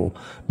kettle.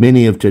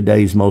 Many of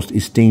today's most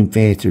esteemed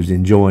fanciers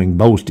enjoying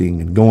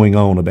boasting and going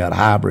on about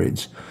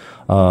hybrids.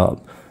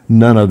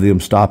 None of them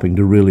stopping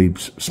to really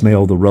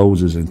smell the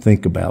roses and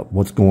think about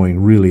what's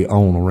going really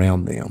on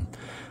around them,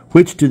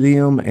 which to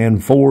them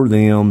and for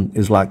them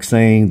is like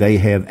saying they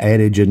have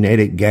added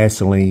genetic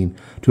gasoline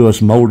to a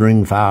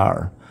smoldering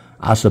fire.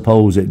 I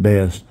suppose at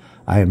best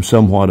I am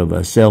somewhat of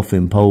a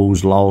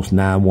self-imposed lost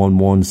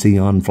 911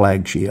 Sion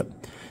flagship.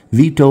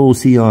 Vito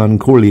Sion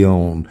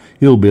Corleone,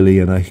 hillbilly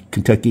in a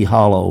Kentucky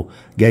hollow,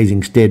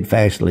 gazing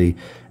steadfastly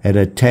at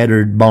a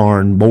tattered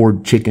barn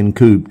board chicken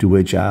coop to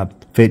which I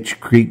fetch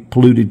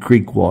polluted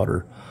creek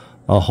water,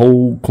 a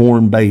whole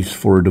corn base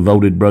for a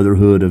devoted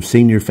brotherhood of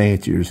senior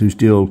fanciers who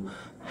still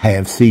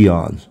have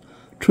Sions,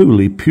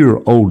 truly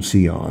pure old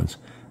Sions,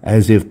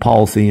 as if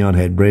Paul Sion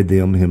had bred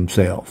them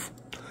himself.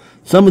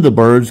 Some of the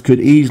birds could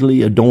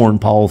easily adorn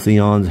Paul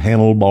Sion's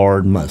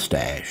handlebarred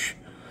mustache.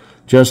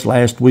 Just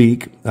last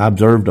week, I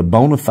observed a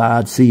bona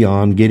fide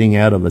Sion getting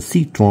out of a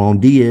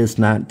Citroën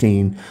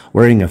DS-19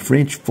 wearing a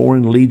French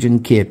Foreign Legion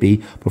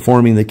kepi,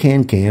 performing the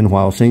can-can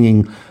while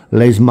singing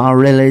Les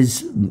Marcel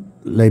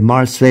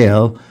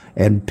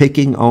and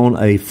picking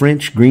on a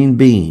French green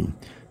bean.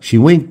 She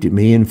winked at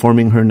me,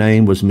 informing her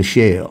name was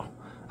Michelle.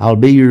 "I'll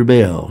be your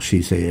belle,"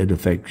 she said,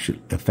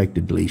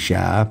 affectedly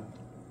shy.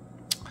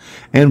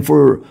 And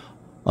for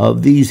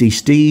of these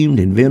esteemed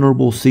and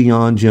venerable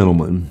Sion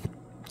gentlemen,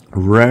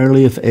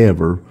 rarely, if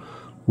ever,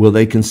 will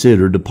they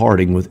consider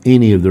departing with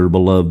any of their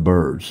beloved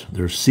birds.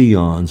 Their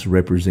Sions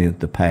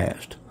represent the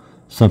past,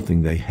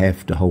 something they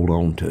have to hold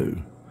on to.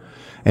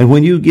 And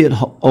when you get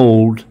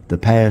old, the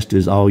past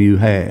is all you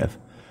have,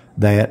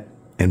 that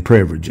and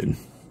Prevergen.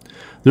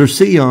 Their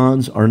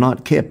Sions are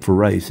not kept for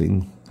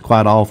racing.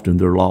 Quite often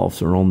their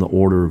lofts are on the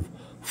order of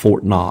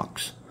Fort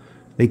Knox.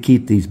 They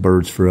keep these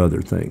birds for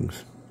other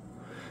things.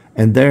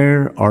 And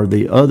there are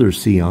the other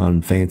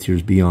Sion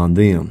fanciers beyond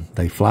them.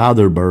 They fly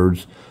their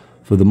birds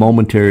for the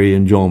momentary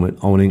enjoyment,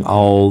 owning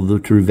all the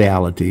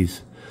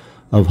trivialities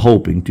of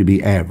hoping to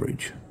be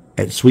average.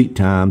 At sweet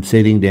time,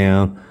 sitting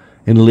down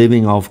and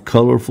living off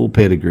colorful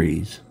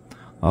pedigrees.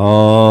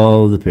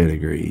 Oh, the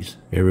pedigrees.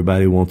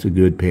 Everybody wants a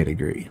good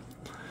pedigree.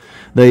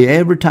 They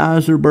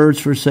advertise their birds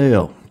for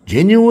sale.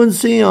 Genuine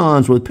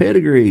Sions with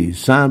pedigrees,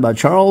 signed by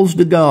Charles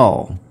de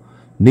Gaulle.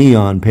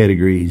 Neon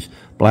pedigrees,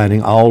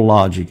 blinding all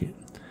logic.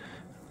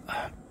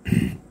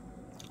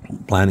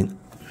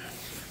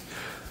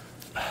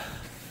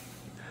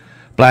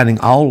 blinding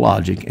all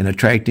logic and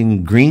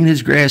attracting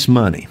green-as-grass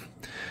money.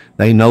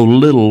 They know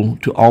little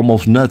to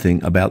almost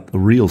nothing about the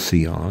real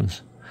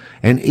Sions,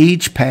 and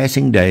each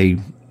passing day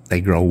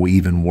they grow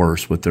even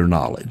worse with their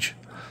knowledge.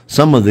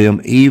 Some of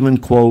them even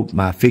quote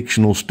my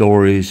fictional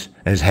stories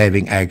as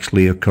having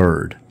actually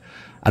occurred.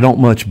 I don't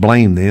much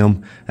blame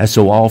them, as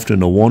so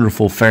often a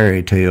wonderful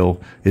fairy tale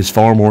is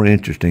far more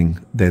interesting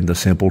than the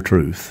simple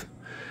truth.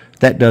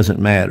 That doesn't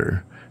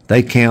matter.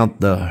 They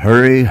count the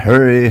hurry,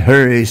 hurry,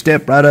 hurry,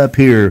 step right up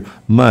here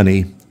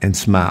money and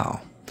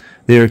smile.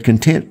 They are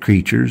content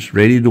creatures,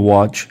 ready to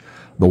watch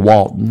the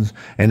Waltons,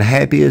 and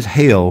happy as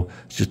hell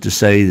just to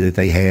say that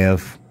they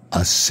have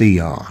a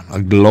Sion,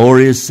 a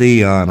glorious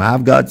Sion.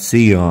 I've got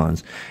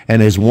Sions.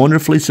 And as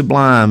wonderfully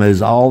sublime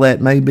as all that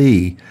may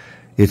be,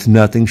 it's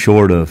nothing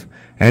short of.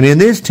 And in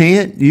this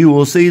tent, you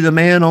will see the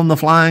man on the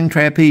flying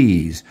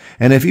trapeze.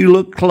 And if you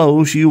look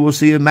close, you will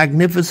see a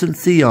magnificent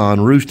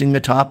Sion roosting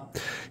atop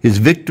his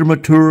Victor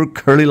Mature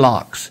curly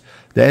locks.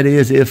 That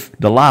is, if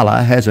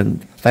Delilah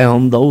hasn't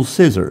found those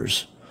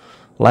scissors.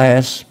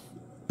 Last,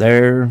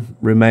 there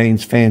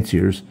remains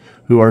fanciers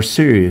who are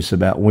serious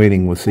about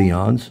winning with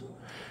Sions.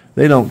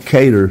 They don't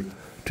cater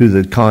to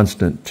the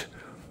constant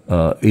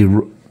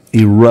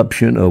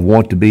eruption of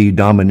want-to-be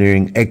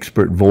domineering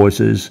expert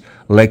voices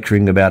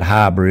lecturing about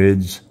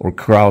hybrids or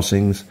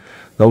crossings.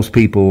 Those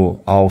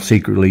people all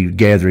secretly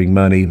gathering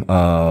money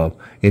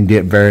in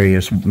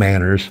various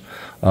manners,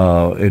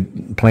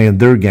 playing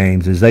their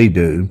games as they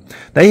do.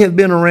 They have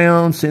been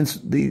around since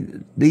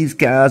these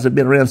guys have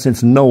been around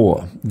since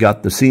Noah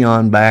got the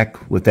Sion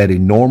back with that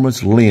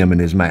enormous limb in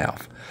his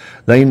mouth.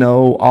 They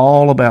know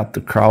all about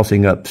the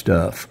crossing up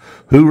stuff.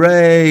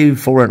 Hooray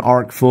for an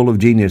ark full of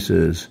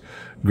geniuses.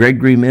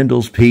 Gregory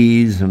Mendel's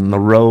peas, and the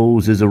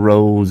rose is a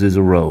rose is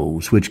a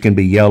rose, which can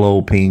be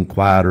yellow, pink,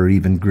 white, or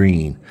even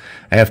green.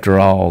 After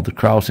all, the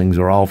crossings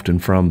are often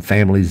from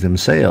families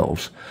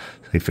themselves.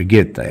 They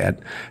forget that.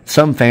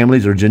 Some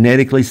families are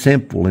genetically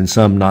simple and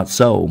some not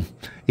so.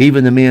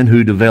 Even the men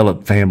who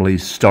developed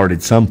families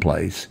started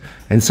someplace,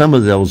 and some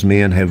of those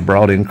men have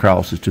brought in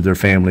crosses to their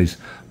families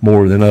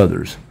more than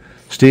others.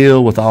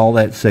 Still, with all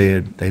that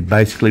said, they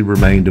basically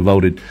remain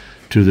devoted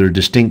to their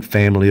distinct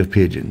family of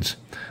pigeons.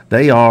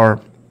 They are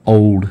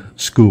old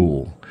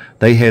school.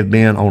 They have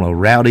been on a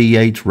Rowdy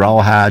Yates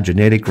rawhide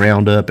genetic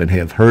roundup and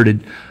have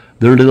herded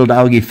their little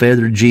doggy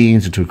feathered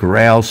genes into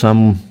corral,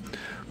 some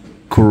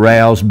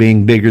corrals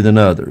being bigger than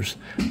others.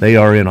 They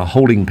are in a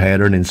holding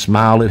pattern and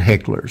smile at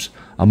hecklers.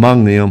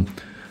 Among them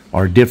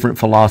are different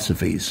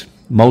philosophies.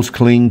 Most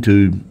cling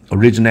to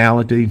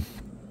originality.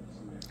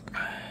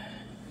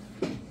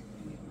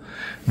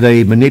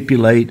 They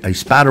manipulate a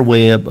spider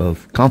web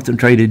of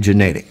concentrated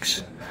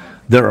genetics.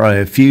 There are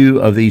a few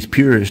of these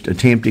purists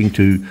attempting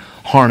to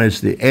harness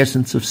the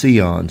essence of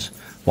Sions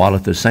while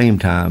at the same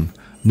time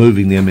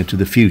moving them into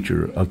the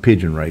future of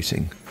pigeon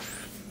racing.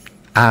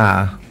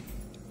 I,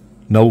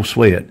 no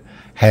sweat,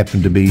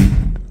 happen to be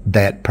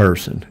that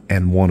person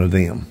and one of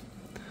them.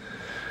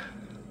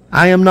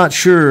 I am not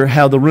sure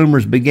how the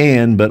rumors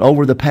began, but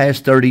over the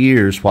past 30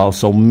 years, while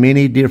so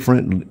many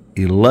different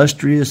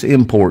illustrious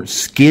imports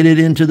skidded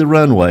into the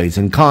runways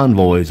and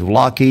convoys of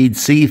Lockheed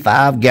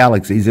C-5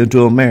 Galaxies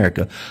into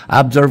America,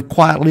 I observed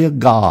quietly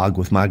agog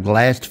with my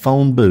glassed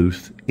phone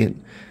booth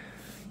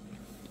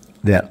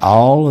that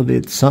all of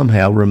it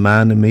somehow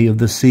reminded me of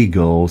the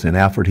seagulls in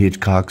Alfred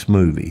Hitchcock's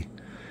movie.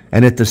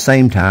 And at the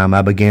same time,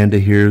 I began to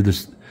hear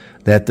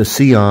that the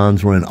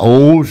Sions were an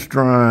old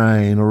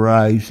strain of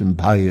racing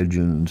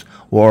pigeons,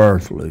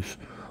 worthless,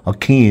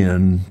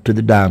 akin to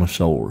the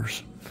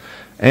dinosaurs.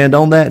 And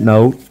on that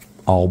note,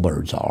 all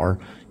birds are.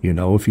 You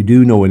know, if you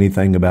do know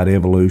anything about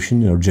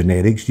evolution or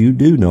genetics, you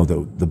do know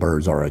that the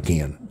birds are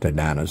akin to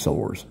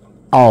dinosaurs.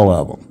 All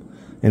of them.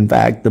 In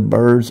fact, the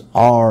birds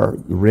are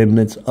the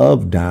remnants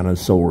of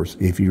dinosaurs,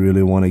 if you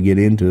really want to get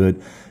into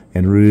it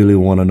and really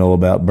want to know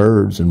about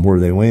birds and where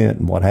they went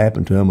and what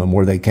happened to them and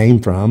where they came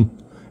from.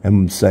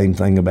 And same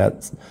thing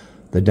about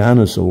the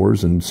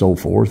dinosaurs and so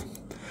forth.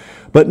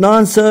 But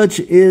non-such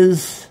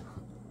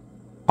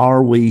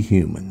are we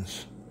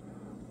humans.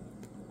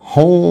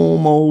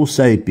 Homo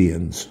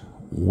sapiens,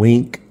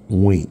 wink,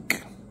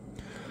 wink.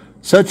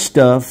 Such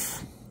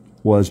stuff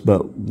was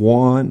but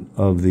one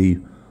of the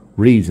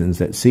reasons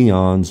that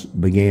Sions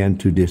began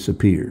to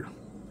disappear.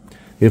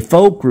 If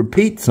folk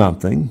repeat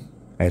something,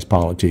 as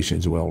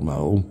politicians well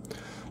know,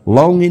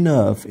 long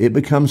enough, it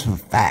becomes a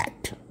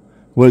fact,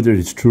 whether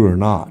it's true or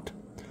not.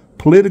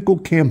 Political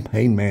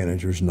campaign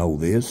managers know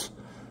this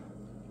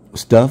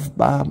stuff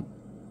by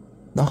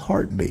the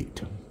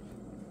heartbeat.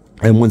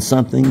 And when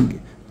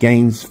something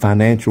gains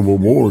financial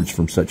rewards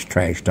from such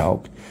trash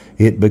talk,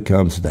 it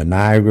becomes the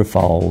Niagara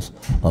Falls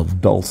of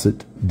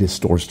dulcet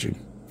distortion.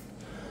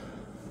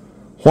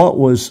 What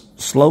was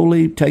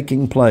slowly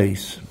taking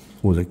place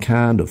was a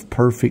kind of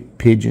perfect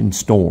pigeon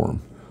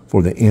storm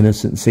for the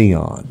innocent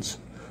Sions.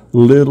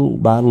 Little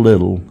by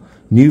little,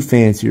 new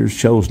fanciers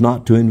chose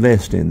not to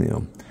invest in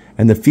them,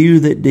 and the few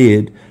that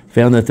did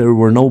found that they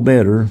were no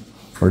better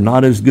or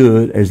not as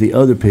good as the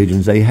other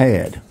pigeons they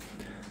had.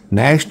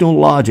 National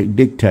logic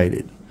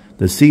dictated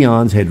the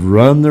Sions had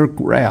run their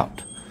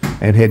route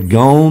and had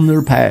gone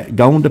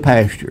to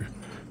pasture.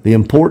 The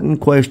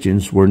important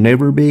questions were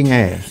never being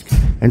asked,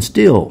 and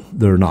still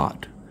they're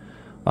not.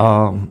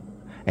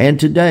 And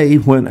today,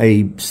 when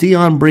a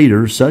Sion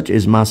breeder such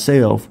as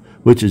myself,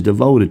 which is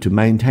devoted to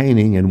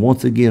maintaining and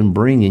once again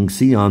bringing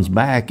Sions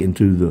back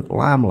into the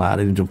limelight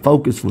and into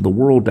focus for the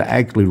world to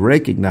actually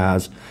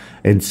recognize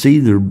and see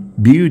their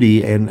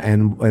beauty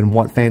and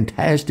what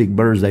fantastic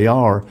birds they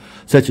are,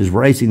 such as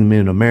racing them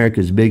in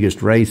America's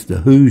biggest race, the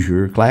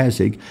Hoosier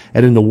Classic,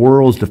 and in the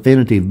world's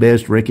definitive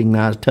best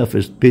recognized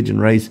toughest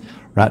pigeon race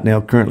right now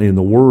currently in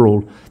the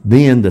world,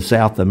 then the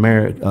South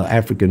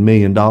African $1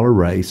 million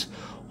race.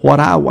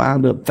 What I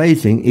wind up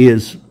facing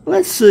is,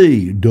 let's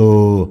see,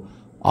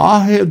 I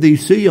have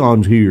these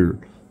Sions here.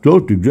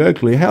 Just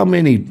exactly how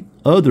many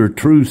other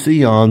true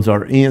Sions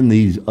are in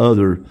these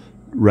other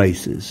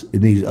races?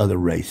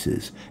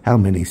 How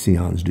many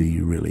Sions do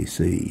you really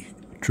see?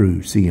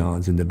 True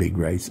Sions in the big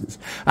races.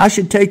 I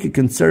should take a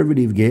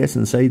conservative guess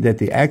and say that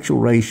the actual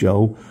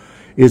ratio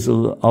is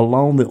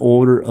along the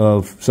order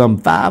of some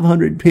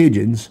 500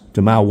 pigeons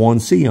to my one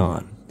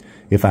Sion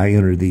if I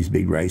enter these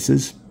big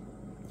races.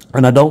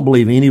 And I don't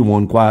believe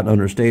anyone quite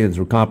understands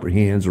or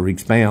comprehends or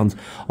expounds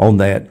on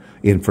that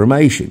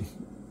information.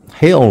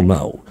 Hell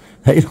no.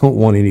 They don't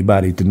want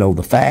anybody to know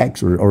the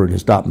facts or to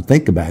stop and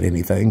think about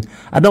anything.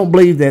 I don't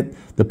believe that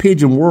the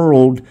pigeon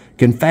world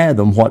can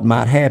fathom what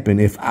might happen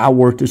if I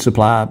were to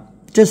supply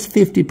just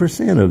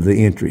 50% of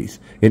the entries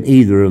in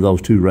either of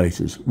those two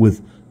races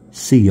with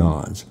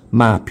Sions,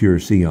 my pure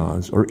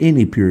Sions, or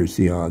any pure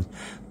Sions.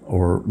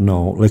 Or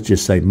no, let's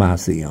just say my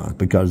Sions,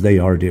 because they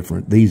are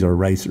different. These are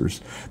racers.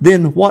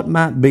 Then what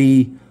might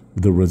be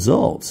the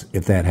results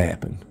if that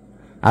happened?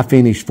 I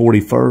finished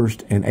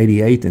 41st and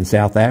 88th in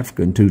South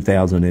Africa in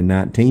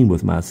 2019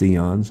 with my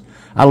Sions.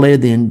 I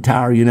led the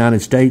entire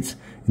United States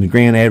in the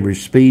grand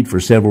average speed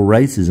for several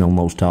races on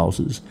those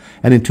tosses.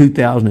 And in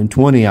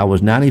 2020, I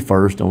was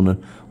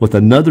 91st with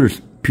another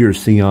pure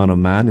Sion of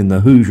mine in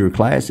the Hoosier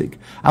Classic.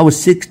 I was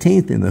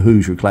 16th in the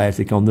Hoosier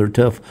Classic on their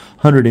tough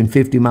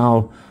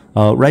 150-mile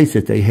race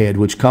that they had,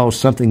 which caused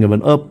something of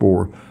an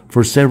uproar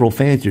for several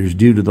fanciers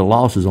due to the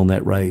losses on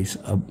that race.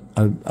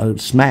 A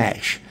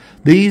smash.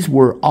 These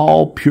were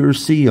all pure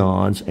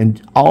Sions,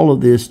 and all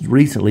of this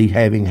recently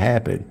having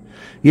happened.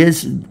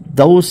 Yes,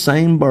 those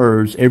same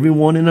birds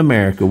everyone in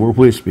America were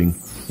whispering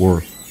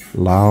were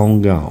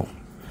long gone.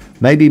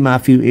 Maybe my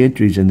few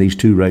entries in these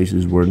two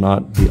races were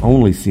not the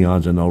only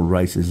Sions in those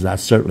races. I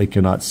certainly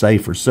cannot say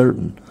for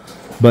certain.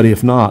 But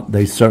if not,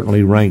 they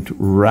certainly ranked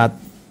right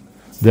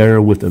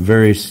there with a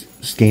very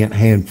scant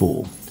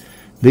handful.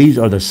 These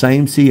are the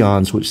same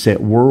Sions which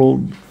set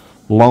world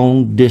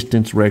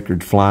long-distance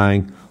record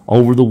flying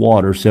over the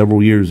water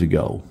several years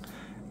ago.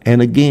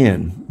 And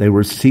again, they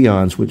were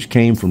Sions which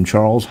came from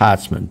Charles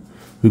Heitzman,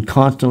 who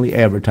constantly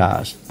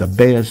advertised, the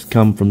best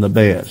come from the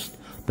best.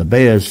 The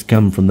best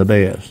come from the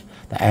best.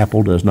 The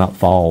apple does not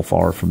fall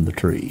far from the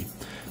tree.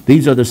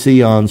 These are the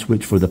Sions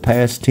which for the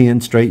past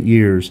 10 straight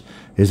years,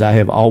 as I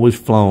have always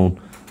flown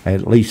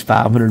at least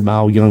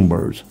 500-mile young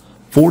birds.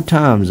 4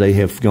 times they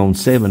have gone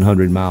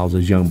 700 miles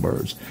as young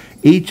birds.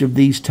 Each of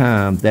these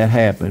times that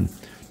happened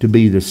to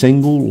be the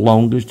single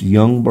longest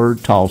young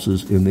bird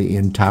tosses in the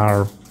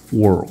entire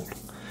world.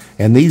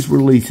 And these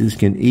releases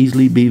can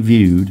easily be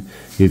viewed,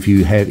 if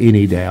you have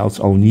any doubts,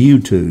 on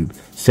YouTube.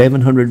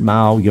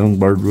 700-mile young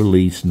bird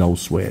release, no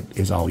sweat,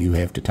 is all you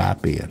have to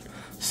type in.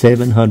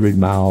 700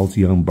 miles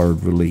young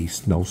bird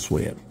release, no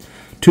sweat.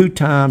 2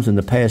 times in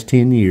the past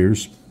 10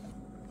 years,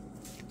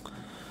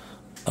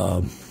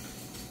 2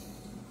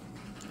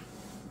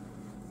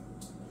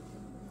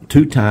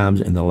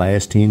 times in the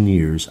last 10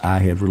 years, I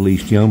have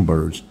released young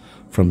birds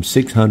from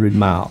 600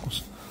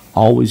 miles,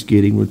 always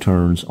getting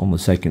returns on the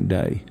second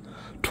day.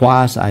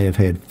 Twice I have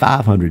had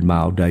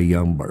 500-mile day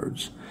young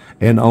birds.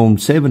 And on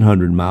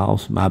 700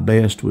 miles, my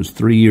best was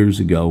 3 years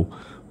ago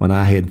when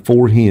I had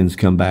 4 hens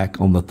come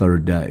back on the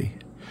 3rd day.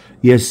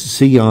 Yes,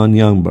 Sion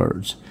young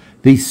birds.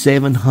 These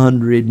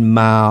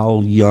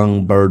 700-mile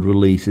young bird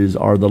releases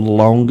are the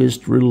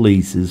longest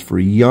releases for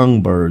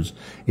young birds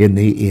in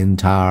the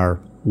entire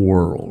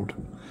world.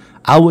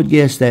 I would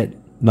guess that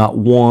not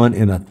 1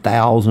 in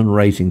 1,000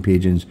 racing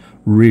pigeons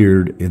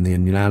reared in the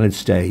United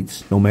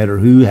States, no matter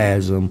who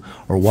has them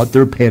or what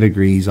their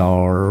pedigrees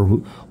are or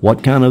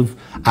what kind of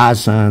eye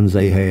signs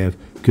they have,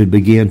 could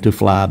begin to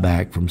fly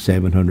back from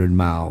 700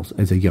 miles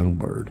as a young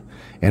bird.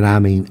 And I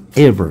mean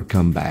ever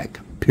come back,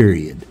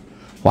 period.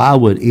 Why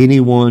would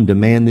anyone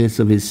demand this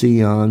of his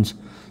Sions?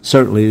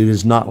 Certainly it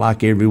is not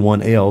like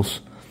everyone else.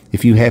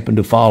 If you happen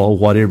to follow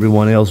what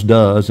everyone else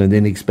does and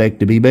then expect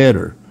to be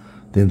better,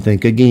 then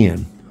think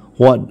again.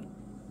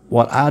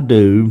 What I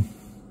do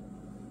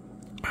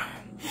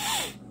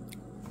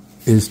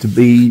is to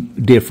be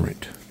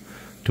different,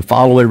 to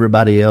follow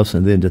everybody else,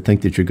 and then to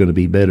think that you're going to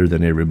be better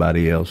than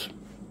everybody else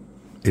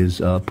is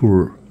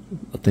poor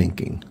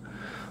thinking.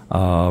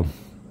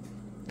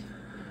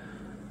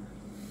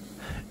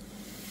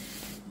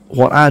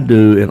 What I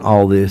do in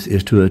all this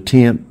is to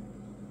attempt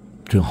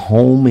to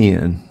hone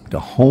in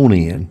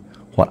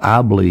what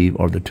I believe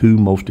are the 2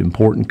 most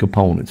important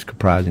components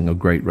comprising of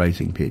great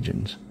racing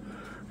pigeons.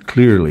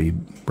 Clearly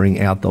bring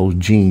out those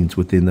genes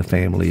within the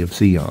family of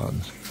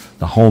Sions,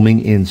 the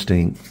homing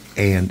instinct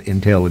and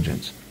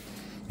intelligence.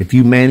 If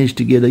you manage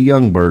to get a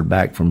young bird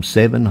back from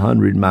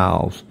 700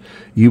 miles,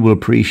 you will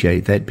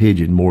appreciate that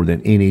pigeon more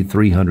than any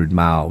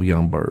 300-mile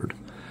young bird.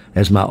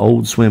 As my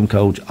old swim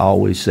coach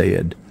always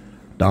said,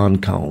 Don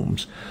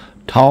Combs,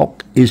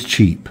 talk is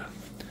cheap.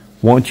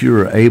 Once you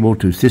are able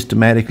to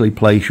systematically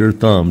place your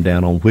thumb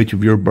down on which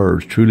of your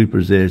birds truly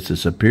possess a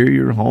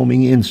superior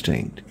homing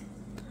instinct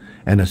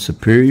and a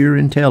superior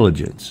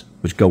intelligence,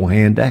 which go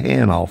hand to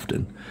hand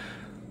often,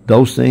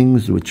 those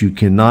things which you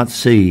cannot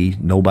see,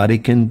 nobody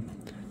can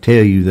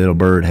tell you that a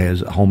bird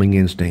has a homing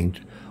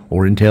instinct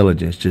or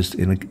intelligence just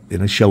in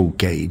a show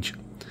cage,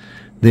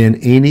 then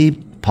any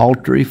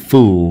paltry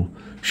fool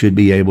should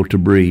be able to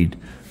breed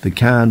the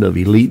kind of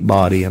elite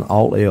body and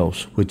all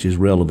else which is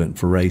relevant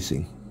for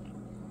racing.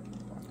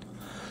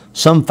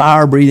 Some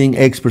fire-breathing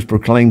experts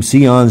proclaim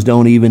Sions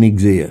don't even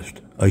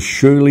exist,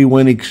 surely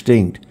went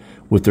extinct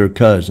with their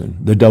cousin,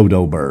 the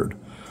dodo bird.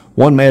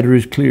 One matter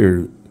is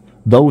clear.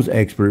 Those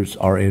experts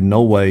are in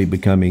no way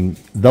becoming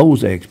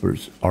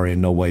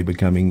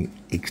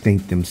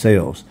extinct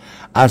themselves.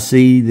 I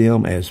see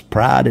them as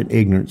pride and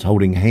ignorance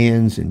holding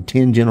hands in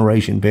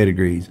 10-generation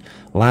pedigrees,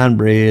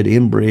 line-bred,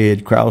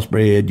 inbred,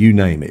 crossbred, you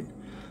name it.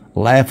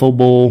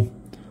 Laughable,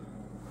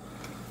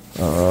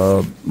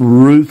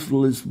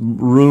 ruthless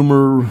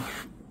rumor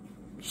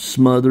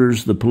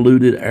smothers the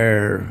polluted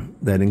air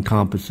that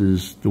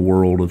encompasses the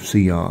world of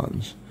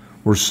Sions.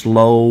 Were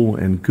slow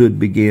and could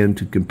begin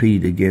to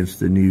compete against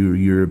the new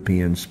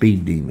European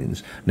speed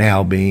demons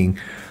now being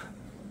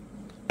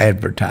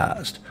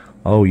advertised.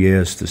 Oh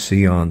yes, the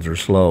Sions are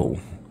slow.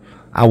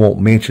 I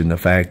won't mention the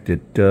fact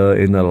that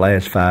in the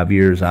last 5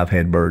 years I've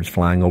had birds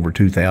flying over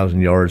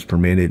 2,000 yards per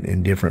minute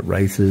in different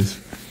races.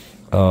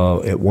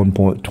 At one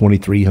point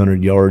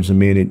 2,300 yards a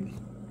minute.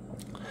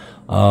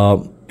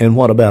 And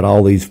what about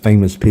all these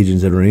famous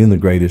pigeons that are in the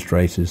greatest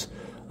races?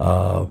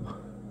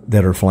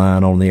 that are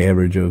flying on the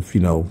average of,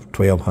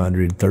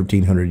 1,200,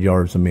 1,300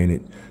 yards a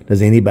minute.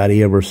 Does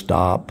anybody ever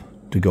stop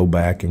to go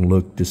back and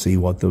look to see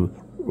what the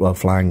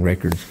flying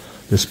records,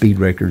 the speed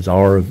records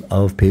are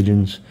of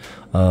pigeons?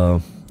 I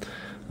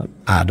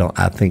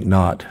think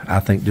not.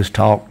 I think just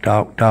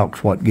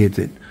talk's what gets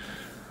it.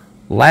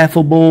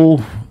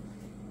 Laughable,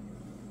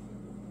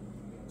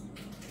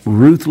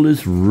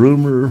 ruthless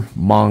rumor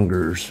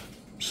mongers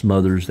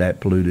smothers that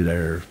polluted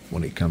air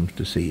when it comes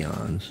to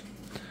Sions.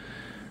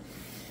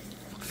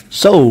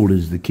 Sold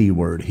is the key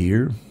word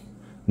here.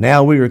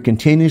 Now we are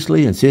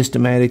continuously and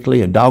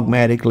systematically and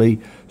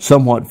dogmatically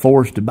somewhat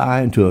forced to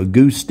buy into a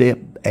goose-step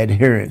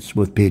adherence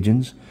with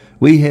pigeons.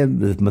 We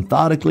have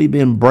methodically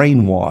been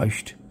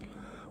brainwashed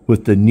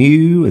with the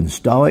new and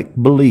stoic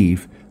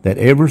belief that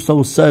ever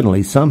so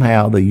suddenly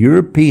somehow the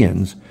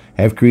Europeans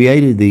have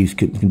created these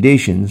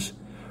conditions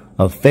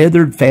of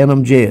feathered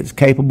phantom jets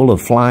capable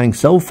of flying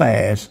so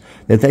fast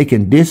that they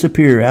can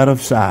disappear out of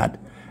sight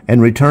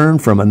and return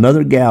from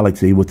another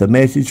galaxy with a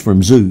message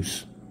from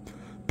Zeus.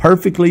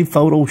 Perfectly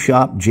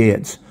photoshopped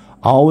jets,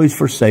 always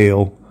for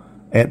sale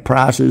at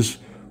prices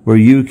where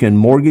you can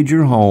mortgage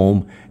your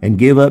home and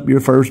give up your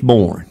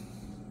firstborn.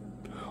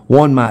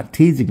 One might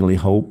teasingly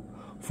hope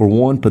for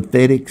one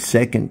pathetic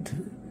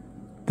second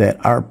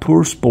that our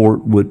poor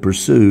sport would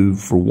pursue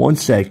for 1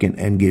 second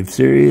and give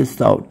serious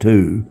thought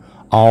to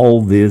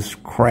all this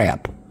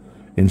crap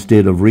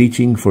instead of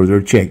reaching for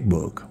their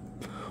checkbook.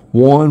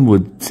 One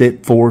would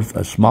set forth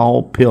a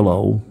small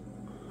pillow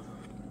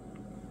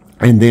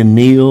and then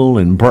kneel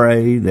and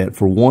pray that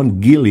for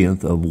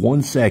 1/1,000,000th of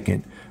 1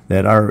 second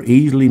that our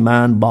easily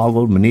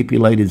mind-boggled,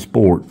 manipulated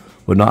sport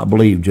would not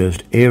believe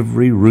just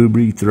every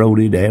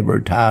ruby-throated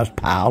advertised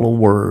pile of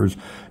words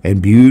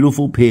and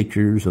beautiful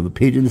pictures of a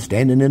pigeon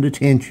standing at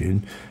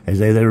attention as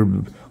they're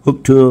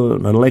hooked to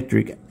an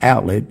electric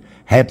outlet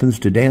happens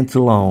to dance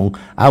along.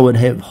 I would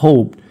have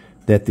hoped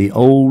that the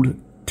old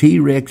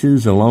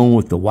T-Rexes, along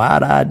with the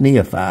wide-eyed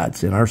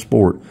neophytes in our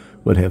sport,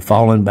 would have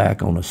fallen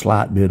back on a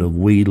slight bit of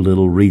wee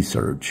little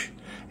research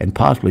and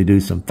possibly do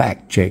some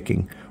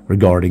fact-checking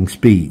regarding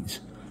speeds.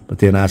 But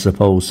then I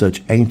suppose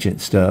such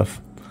ancient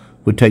stuff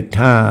would take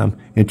time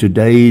in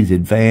today's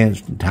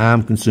advanced,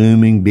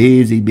 time-consuming,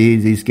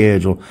 busy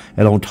schedule,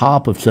 and on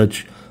top of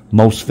such,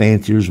 most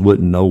fanciers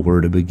wouldn't know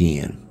where to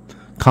begin.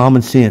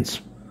 Common sense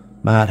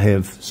might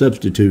have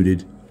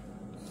substituted,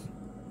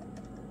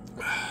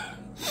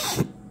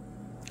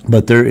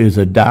 but there is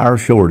a dire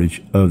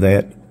shortage of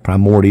that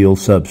primordial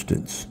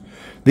substance.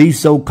 These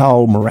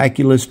so-called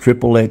miraculous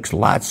XXX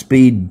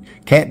light-speed,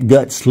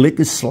 catgut,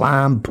 slickest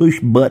slime,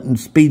 push-button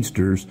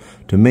speedsters,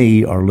 to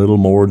me, are little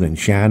more than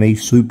shiny,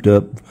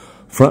 souped-up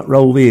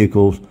front-row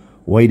vehicles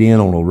weighed in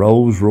on a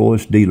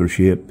Rolls-Royce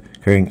dealership,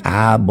 carrying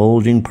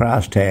eye-bulging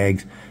price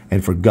tags,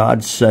 and for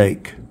God's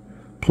sake,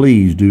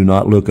 please do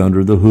not look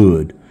under the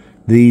hood.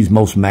 These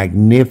most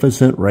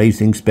magnificent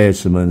racing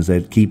specimens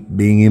that keep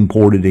being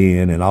imported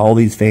in, and all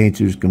these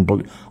fanciers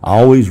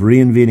always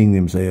reinventing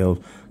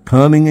themselves,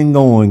 coming and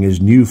going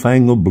as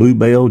newfangled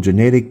bluebell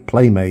genetic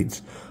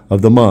playmates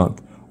of the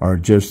month, are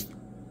just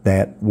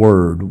that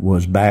word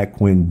was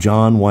back when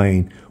John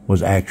Wayne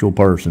was actual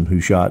person who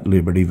shot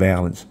Liberty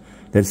Valance,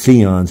 that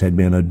Sions had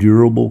been a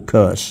durable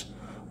cuss.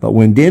 But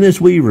when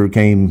Dennis Weaver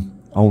came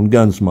on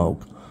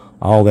Gunsmoke,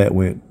 all that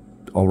went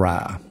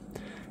awry.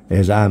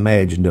 As I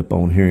imagined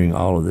upon hearing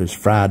all of this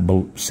fried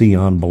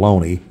Sion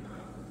baloney,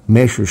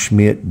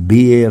 Messerschmitt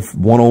Bf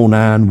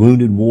 109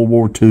 wounded World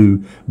War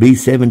II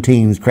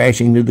B-17s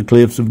crashing to the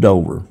cliffs of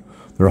Dover,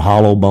 their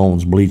hollow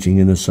bones bleaching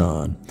in the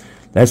sun.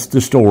 That's the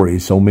story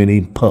so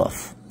many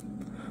puff.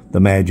 The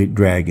magic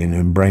dragon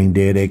and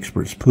brain-dead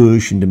experts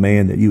push and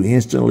demand that you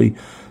instantly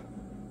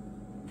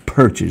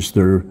purchase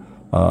their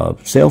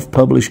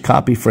self-published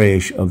copy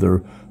fresh of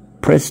their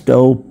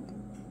Presto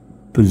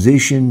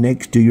position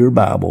next to your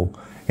Bible.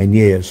 And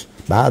yes,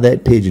 buy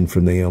that pigeon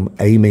from them.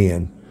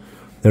 Amen.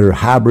 They're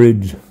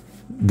hybrid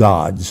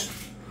gods.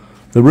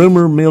 The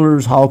rumor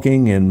millers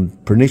hawking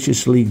and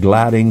perniciously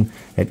gliding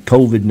at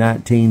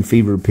COVID-19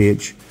 fever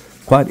pitch,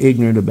 quite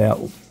ignorant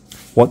about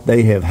what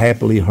they have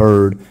happily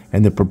heard,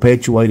 and the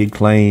perpetuated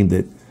claim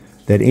that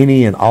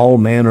any and all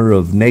manner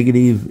of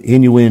negative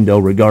innuendo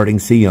regarding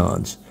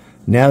Sions.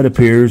 Now it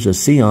appears a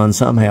Sion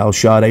somehow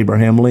shot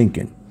Abraham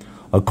Lincoln.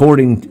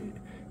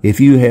 If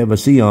you have a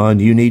Sion,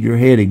 you need your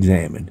head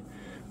examined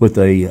with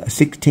a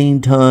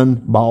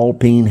 16-ton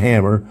ball-peen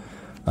hammer,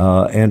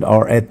 and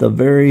are at the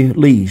very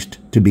least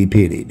to be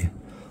pitied,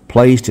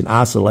 placed in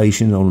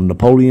isolation on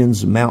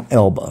Napoleon's Mount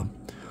Elba,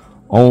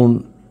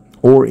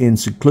 or in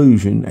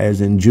seclusion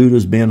as in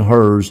Judas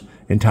Ben-Hur's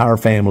entire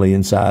family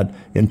inside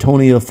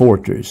Antonia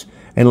Fortress,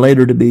 and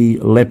later to be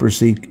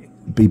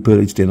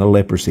put in a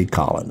leprosy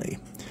colony.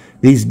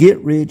 These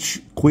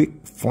get-rich-quick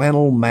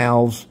flannel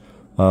mouths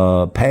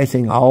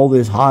passing all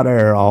this hot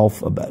air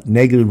off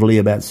negatively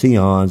about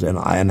Sions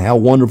and how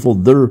wonderful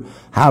their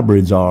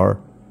hybrids are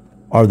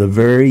the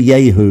very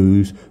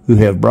yahoos who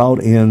have bought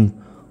in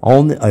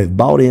on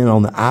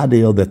the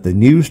ideal that the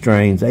new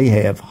strains they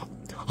have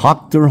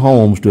hawked their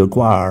homes to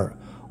acquire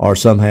are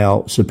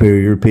somehow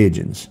superior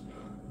pigeons.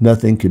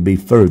 Nothing could be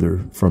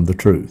further from the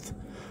truth.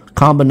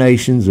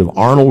 Combinations of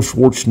Arnold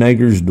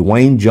Schwarzenegger's,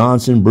 Dwayne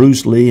Johnson,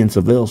 Bruce Lee, and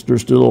Sylvester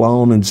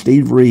Stallone, and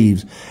Steve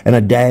Reeves, and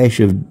a dash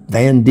of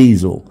Van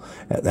Diesel.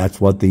 That's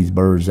what these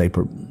birds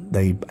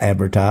they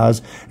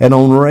advertise. And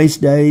on race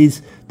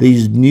days,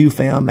 these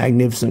newfound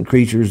magnificent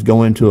creatures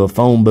go into a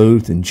phone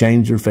booth and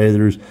change their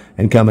feathers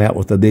and come out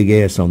with a big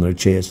S on their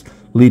chest,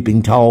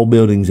 leaping tall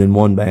buildings in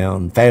one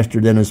bound,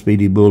 faster than a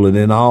speedy bullet,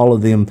 and all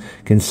of them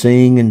can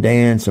sing and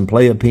dance and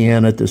play a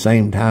piano at the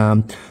same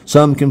time.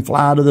 Some can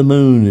fly to the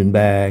moon and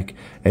back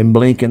and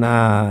blink an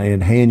eye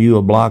and hand you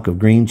a block of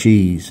green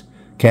cheese.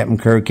 Captain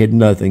Kirk had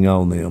nothing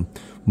on them.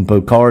 When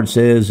Picard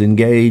says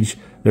engage,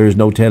 there is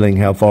no telling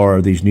how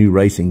far these new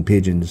racing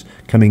pigeons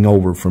coming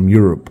over from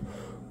Europe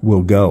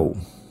will go.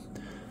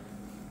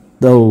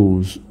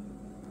 Those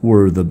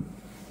were the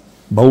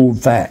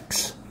bold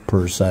facts,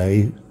 per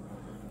se,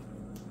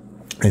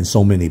 and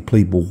so many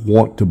people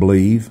want to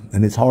believe,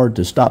 and it's hard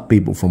to stop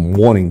people from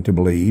wanting to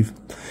believe.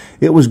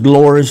 It was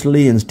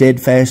gloriously and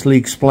steadfastly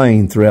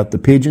explained throughout the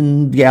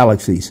pigeon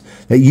galaxies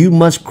that you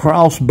must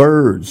cross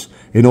birds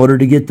in order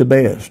to get the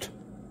best.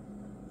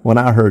 When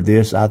I heard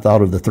this, I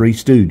thought of the Three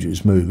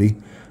Stooges movie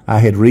I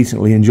had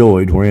recently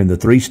enjoyed, wherein the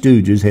Three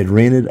Stooges had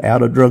rented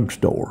out a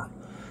drugstore.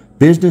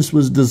 Business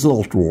was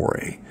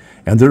desultory,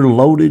 and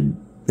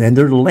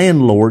their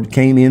landlord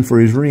came in for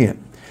his rent.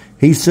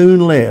 He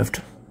soon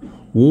left,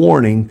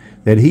 warning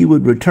that he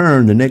would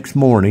return the next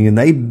morning, and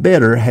they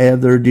better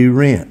have their due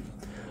rent.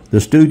 The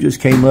Stooges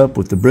came up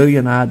with the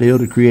brilliant idea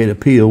to create a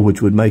pill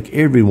which would make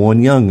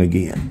everyone young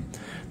again.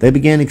 They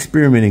began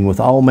experimenting with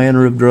all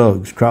manner of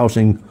drugs,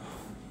 crossing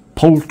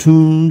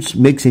poltroons,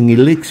 mixing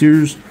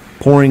elixirs,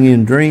 pouring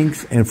in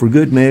drinks, and for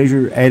good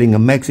measure adding a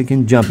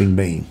Mexican jumping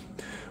bean.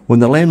 When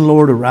the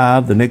landlord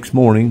arrived the next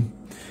morning,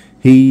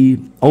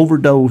 he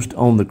overdosed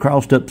on the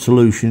crossed-up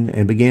solution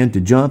and began to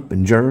jump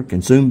and jerk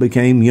and soon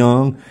became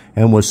young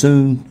and was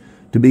soon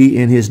to be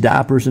in his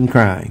diapers and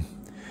crying.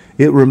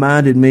 It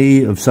reminded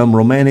me of some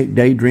romantic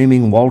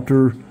daydreaming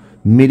Walter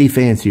Mitty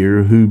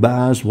fancier who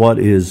buys what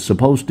is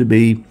supposed to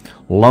be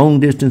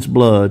long-distance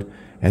blood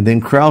and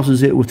then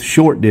crosses it with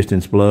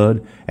short-distance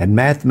blood and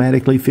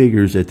mathematically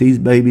figures that these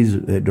babies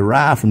that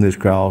derive from this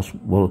cross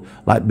will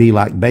be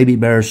like baby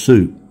bear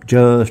soup,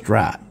 just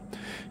right.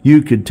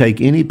 You could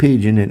take any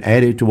pigeon and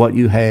add it to what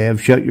you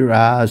have, shut your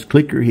eyes,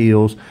 click your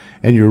heels,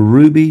 and your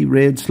ruby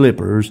red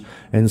slippers,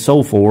 and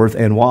so forth,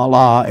 and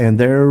voila, and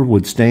there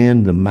would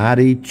stand the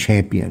mighty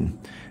champion,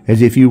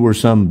 as if you were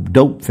some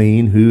dope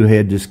fiend who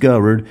had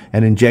discovered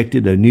and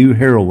injected a new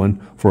heroin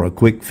for a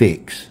quick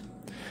fix.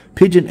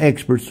 Pigeon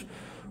experts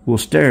will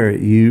stare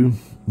at you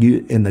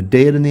in the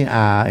dead in the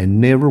eye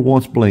and never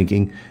once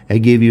blinking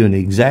and give you an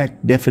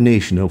exact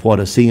definition of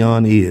what a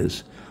scion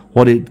is,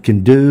 what it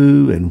can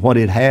do, and what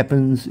it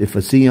happens if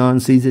a scion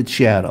sees its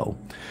shadow.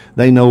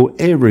 They know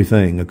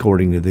everything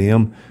according to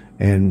them,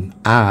 and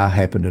I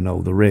happen to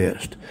know the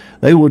rest.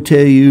 They will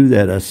tell you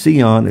that a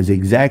scion is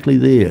exactly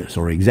this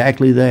or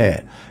exactly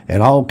that,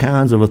 and all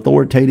kinds of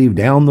authoritative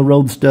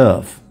down-the-road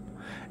stuff.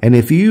 And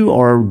if you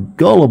are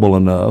gullible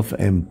enough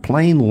and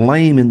plain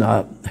lame in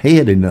the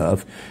head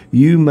enough,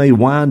 you may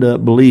wind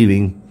up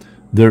believing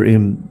their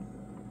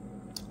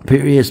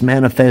imperious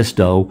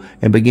manifesto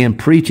and begin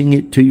preaching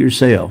it to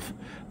yourself.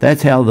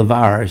 That's how the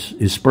virus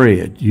is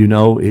spread. You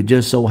know, it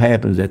just so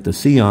happens that the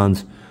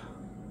scions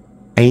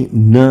ain't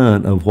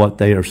none of what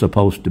they are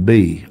supposed to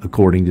be,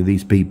 according to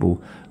these people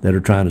that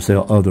are trying to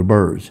sell other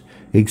birds,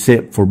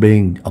 except for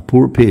being a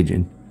poor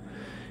pigeon.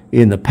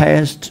 In the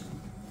past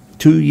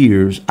 2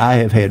 years, I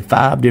have had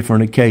 5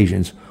 different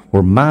occasions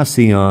where my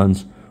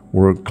scions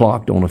were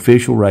clocked on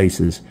official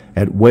races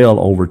at well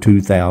over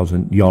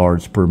 2,000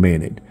 yards per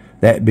minute.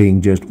 That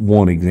being just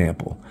one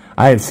example.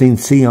 I have seen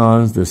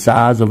scions the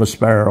size of a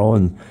sparrow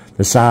and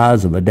the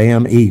size of a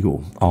damn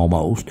eagle,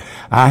 almost.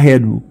 I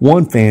had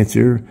one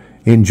fancier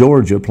in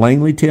Georgia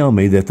plainly tell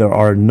me that there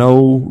are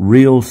no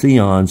real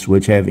scions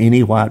which have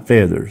any white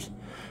feathers.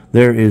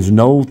 There is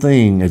no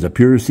thing as a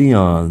pure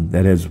scion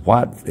that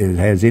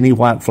has any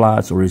white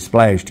flights or is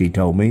splashed, he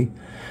told me.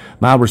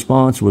 My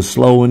response was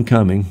slow in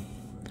coming,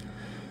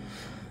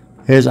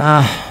 as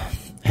I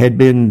had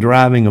been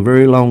driving a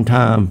very long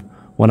time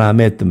when I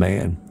met the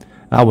man.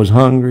 I was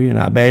hungry and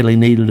I badly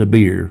needed a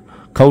beer,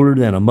 colder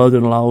than a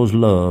mother-in-law's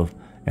love,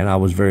 and I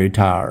was very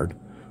tired.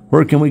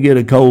 Where can we get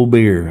a cold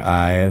beer?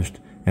 I asked,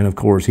 and of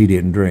course he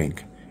didn't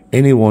drink.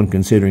 Anyone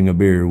considering a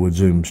beer would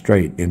zoom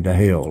straight into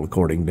hell,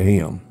 according to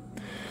him.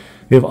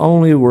 If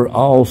only it were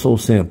all so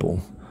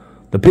simple.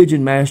 The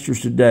pigeon masters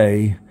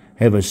today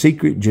have a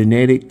secret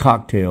genetic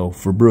cocktail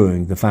for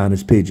brewing the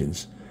finest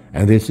pigeons,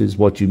 and this is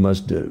what you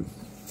must do.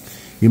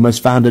 You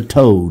must find a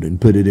toad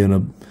and put it in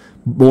a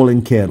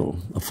boiling kettle,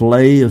 a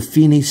fillet of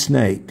feeney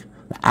snake,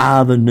 the eye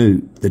of a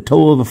newt, the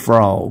toe of a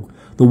frog,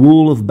 the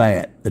wool of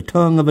bat, the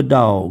tongue of a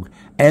dog,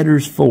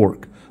 adder's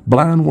fork,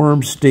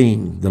 blindworm's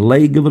sting, the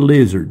leg of a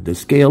lizard, the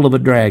scale of a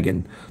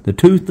dragon, the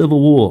tooth of a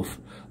wolf,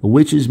 a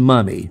witch's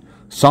mummy,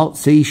 salt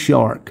sea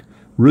shark,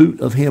 root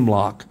of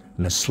hemlock,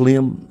 and a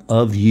slim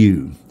of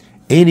yew.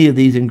 Any of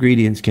these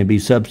ingredients can be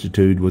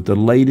substituted with the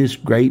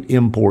latest great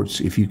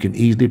imports if you can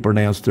easily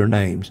pronounce their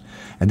names,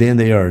 and then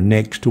they are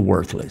next to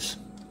worthless.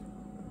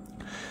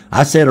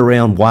 I sat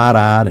around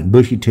wide-eyed and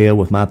bushy-tailed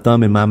with my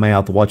thumb in my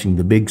mouth watching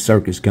the big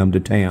circus come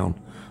to town,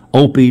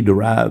 Opie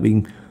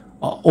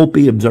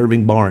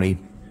observing Barney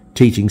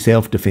teaching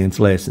self-defense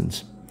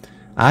lessons.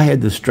 I had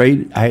the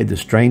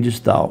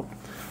strangest thought.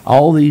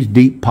 All these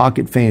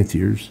deep-pocket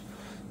fanciers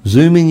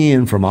zooming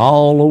in from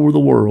all over the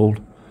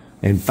world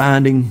and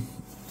finding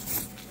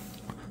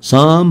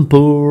some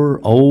poor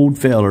old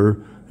feller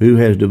who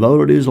has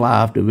devoted his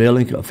life to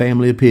developing a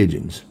family of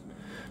pigeons.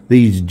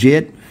 These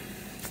jet-setter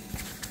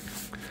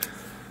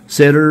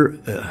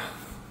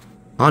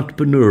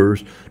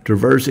entrepreneurs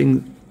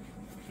traversing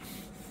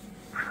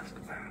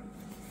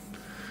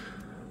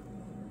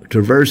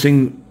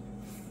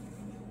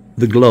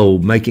the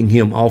globe, making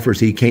him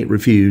offers he can't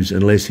refuse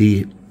unless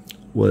he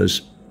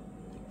was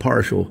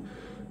partial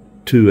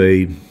to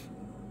a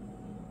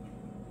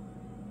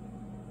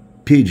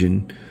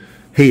pigeon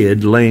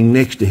head laying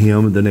next to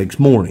him the next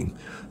morning.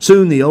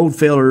 Soon the old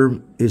feller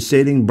is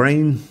sitting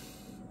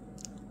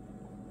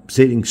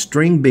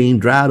string bean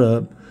dried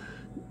up,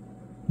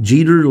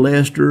 Jeter,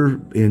 Lester,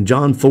 and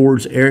John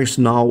Ford's Eris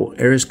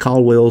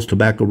Caldwell's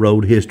Tobacco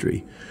Road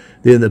history.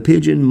 Then the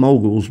pigeon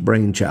mogul's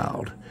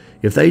brainchild.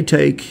 If they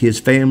take his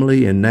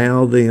family and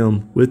now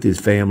them with his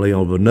family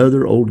of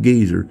another old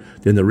geezer,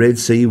 then the Red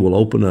Sea will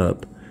open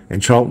up,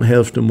 and Charlton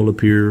Heston will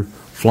appear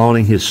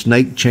flaunting his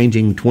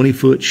snake-changing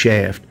 20-foot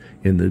shaft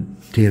in the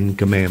 10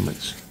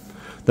 Commandments.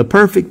 The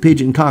perfect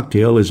pigeon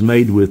cocktail is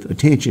made with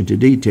attention to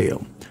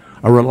detail.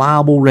 A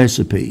reliable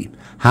recipe,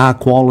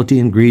 high-quality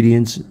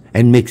ingredients,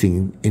 and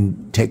mixing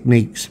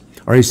techniques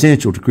are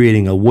essential to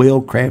creating a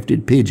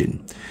well-crafted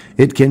pigeon.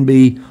 It can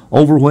be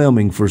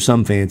overwhelming for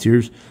some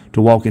fanciers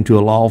to walk into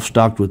a loft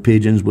stocked with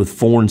pigeons with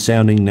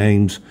foreign-sounding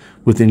names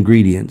with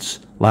ingredients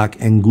like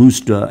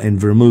Angusta and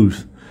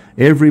Vermouth.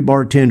 Every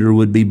bartender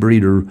would-be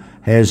breeder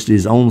has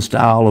his own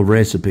style of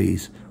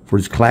recipes for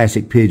his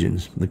classic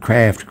pigeons. The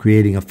craft of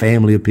creating a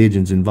family of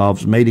pigeons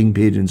involves mating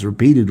pigeons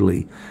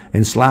repeatedly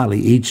and slightly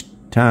each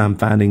time,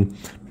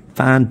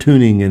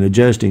 fine-tuning and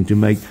adjusting to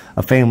make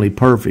a family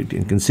perfect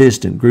and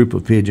consistent group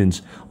of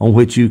pigeons on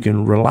which you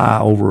can rely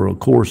over a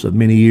course of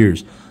many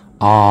years.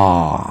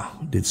 Ah,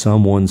 did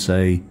someone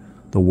say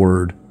the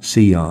word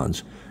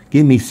Sions?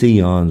 Give me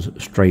Sions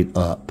straight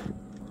up.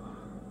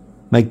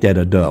 Make that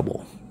a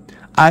double.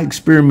 I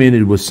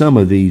experimented with some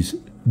of these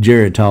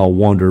Geritol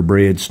Wonder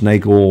Bread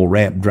snake oil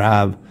wrapped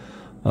dry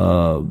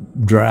European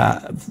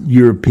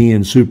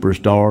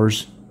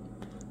superstars.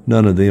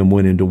 None of them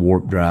went into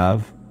warp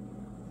drive.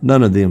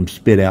 None of them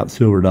spit out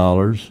silver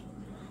dollars.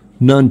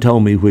 None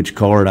told me which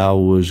card I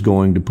was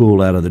going to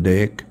pull out of the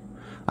deck.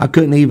 I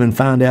couldn't even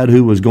find out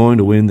who was going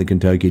to win the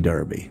Kentucky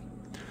Derby.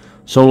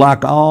 So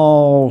like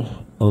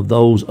all of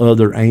those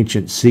other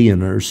ancient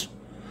Sioners,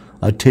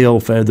 a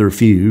tail-feather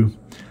few,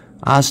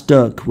 I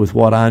stuck with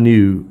what I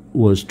knew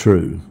was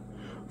true.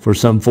 For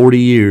some 40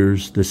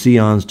 years, the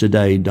Sions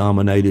today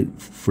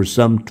dominated. For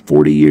some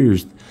 40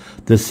 years,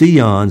 the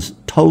Sions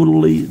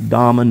totally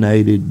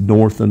dominated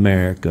North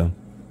America,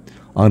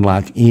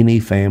 unlike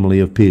any family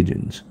of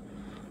pigeons.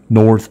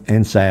 North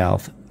and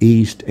south,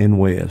 east and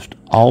west,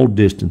 all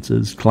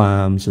distances,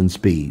 climbs, and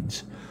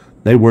speeds.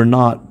 They were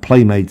not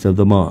playmates of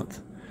the month.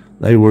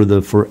 They were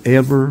the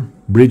forever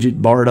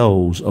Bridget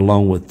Bardots,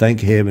 along with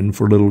Thank Heaven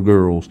for Little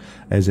Girls,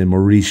 as in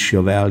Maurice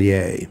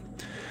Chevalier.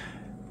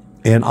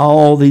 In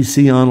all these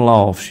Sion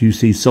lofts, you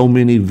see so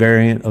many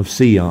variant of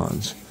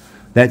Sions.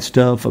 That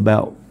stuff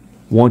about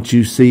once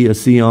you see a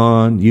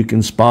Sion, you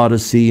can spot a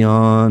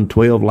Sion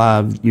 12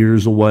 live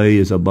years away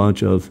is a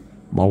bunch of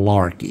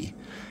malarkey.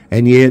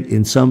 And yet,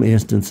 in some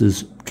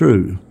instances,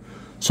 true.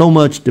 So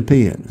much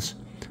depends.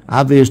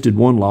 I visited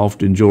one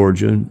loft in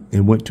Georgia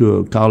and went to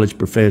a college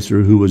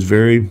professor who was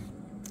very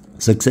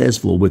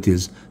successful with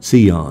his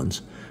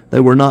Sions.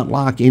 They were not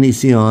like any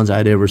Sions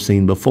I'd ever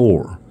seen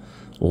before.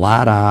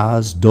 Light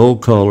eyes, dull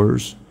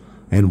colors,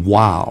 and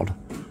wild.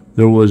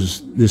 There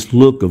was this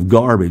look of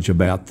garbage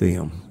about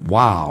them,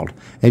 wild,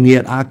 and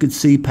yet I could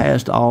see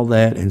past all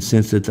that and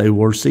sense that they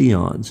were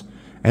Sions,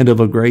 and of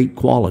a great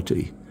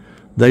quality.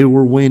 They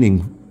were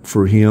winning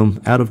for him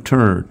out of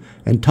turn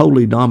and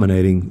totally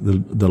dominating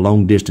the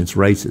long-distance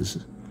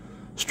races.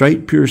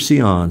 Straight pure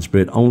Sions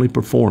bred only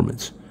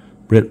performance,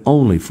 bred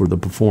only for the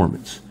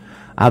performance.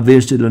 I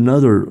visited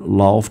another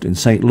loft in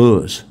St.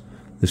 Louis.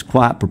 This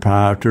quiet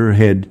proprietor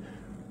had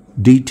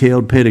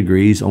detailed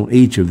pedigrees on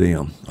each of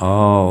them.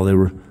 Oh, they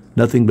were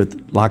nothing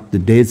but like the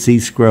Dead Sea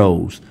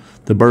Scrolls.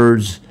 The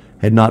birds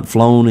had not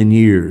flown in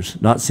years,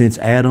 not since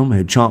Adam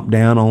had chomped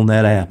down on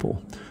that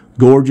apple.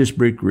 Gorgeous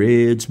brick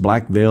reds,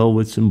 black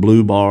velvets, and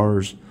blue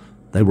bars.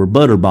 They were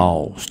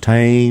butterballs,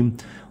 tame,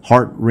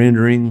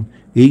 heart-rendering.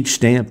 Each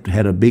stamp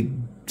had a big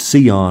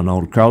Sion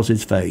on across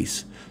its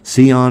face.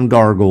 Sion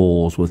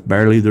gargoyles with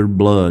barely their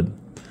blood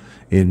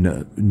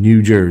in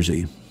New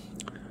Jersey.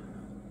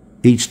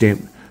 Each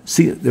stamp.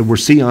 There were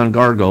Sion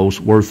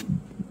gargoyles worth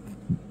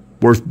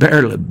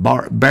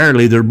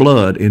barely their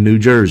blood in New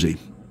Jersey.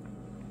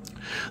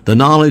 The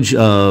knowledge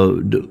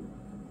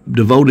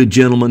devoted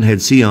gentleman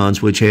had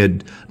Sions which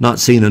had not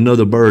seen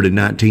another bird in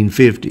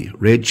 1950.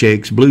 Red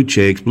checks,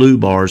 blue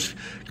bars,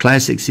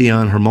 classic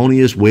Sion,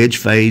 harmonious wedge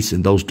face,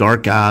 and those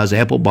dark eyes,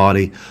 apple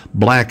body,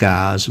 black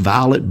eyes,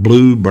 violet,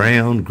 blue,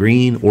 brown,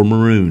 green, or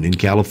maroon. In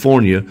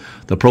California,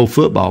 the pro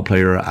football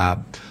player I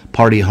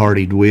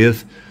party-hardied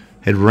with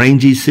had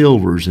rangy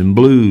silvers and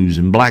blues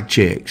and black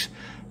checks.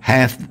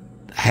 Half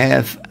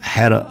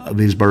of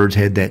his birds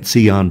had that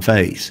Sion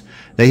face.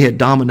 They had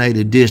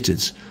dominated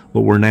distance,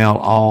 but were now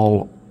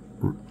all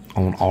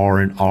on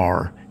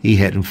R&R. He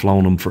hadn't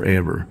flown them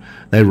forever.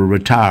 They were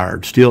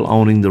retired, still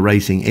owning the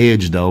racing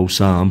edge though,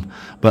 some,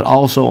 but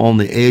also on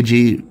the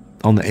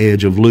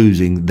edge of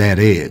losing that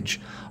edge.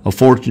 A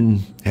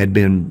fortune had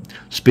been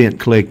spent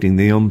collecting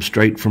them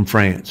straight from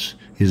France,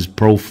 his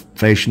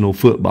professional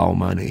football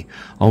money.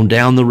 On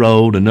down the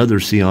road, another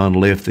Sion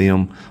left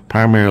them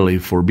primarily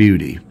for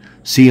beauty.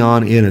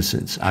 Sion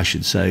innocence, I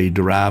should say,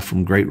 derived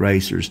from great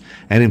racers,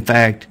 and in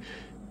fact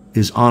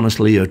is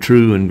honestly a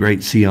true and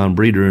great Sion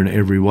breeder in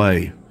every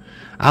way.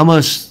 I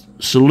must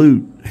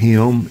salute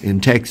him in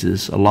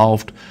Texas.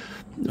 Aloft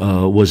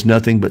was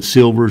nothing but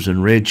silvers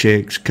and red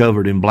checks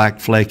covered in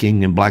black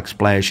flecking and black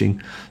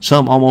splashing,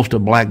 some almost a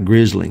black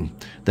grizzling.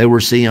 They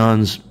were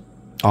Sions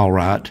all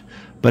right,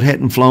 but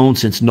hadn't flown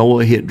since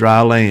Noah hit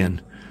dry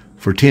land.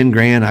 For 10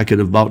 grand I could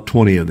have bought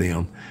 20 of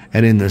them.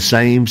 And in the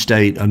same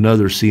state,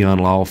 another Sion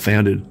loft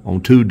founded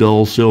on 2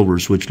 dull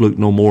silvers which looked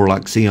no more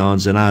like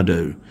Sions than I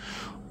do.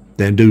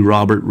 I do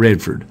Robert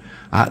Redford.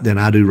 I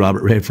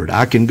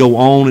can go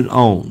on and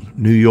on.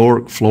 New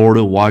York,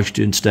 Florida,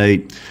 Washington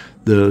State,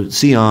 the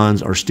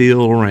Sions are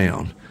still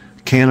around.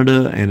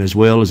 Canada, and as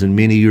well as in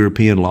many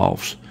European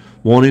lofts.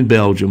 One in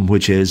Belgium,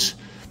 which has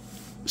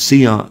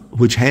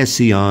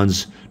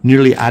Sions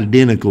nearly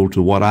identical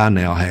to what I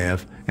now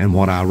have and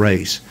what I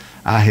race.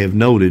 I have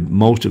noted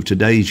most of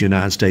today's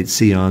United States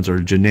Sions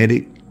are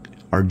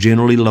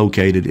generally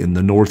located in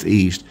the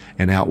Northeast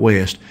and out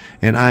west,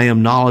 and I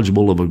am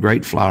knowledgeable of a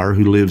great flyer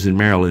who lives in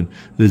Maryland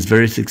who is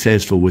very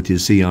successful with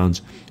his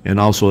Sions, and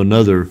also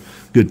another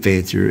good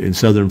fancier in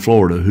southern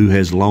Florida who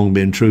has long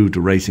been true to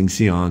racing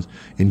Sions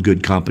in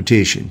good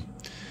competition.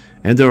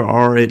 And there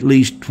are at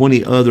least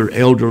 2 other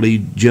elderly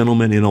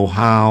gentlemen in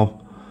Ohio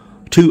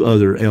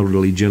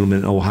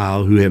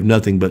who have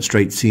nothing but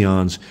straight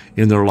Sions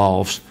in their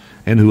lofts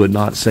and who would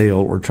not sell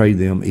or trade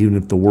them even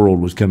if the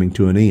world was coming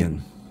to an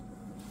end.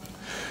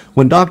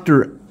 When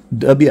Dr.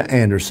 W.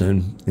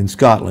 Anderson in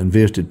Scotland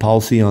visited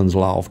Paul Sion's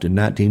loft in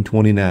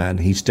 1929,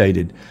 he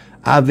stated,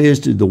 "I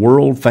visited the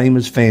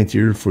world-famous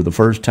fancier for the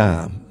first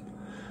time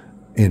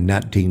in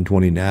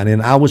 1929,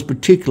 and I was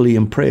particularly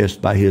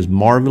impressed by his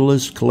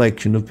marvelous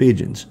collection of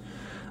pigeons.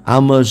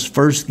 I must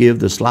first give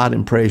the slight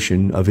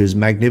impression of his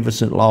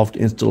magnificent loft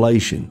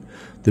installation.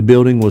 The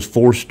building was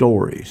 4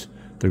 stories.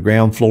 The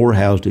ground floor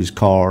housed his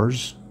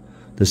cars.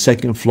 The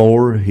second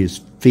floor,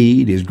 his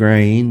feed, his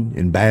grain,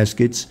 and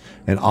baskets,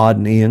 and odd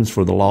and ends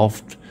for the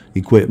loft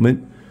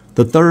equipment.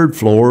 The third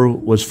floor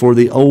was for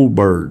the old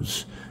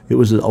birds. It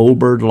was an old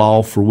bird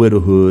loft for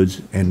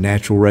widowhoods and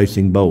natural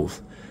racing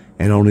both.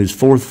 And on his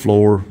 4th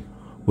floor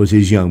was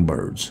his young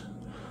birds.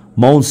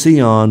 Mons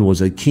Sion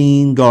was a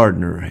keen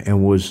gardener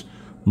and was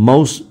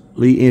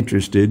keenly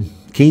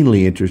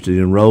interested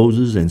in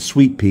roses and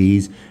sweet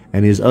peas,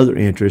 and his other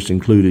interests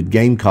included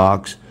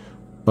gamecocks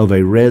of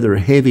a rather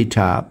heavy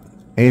type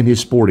and his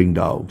sporting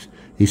dogs,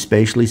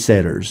 especially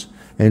setters,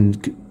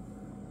 and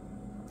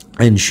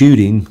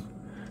shooting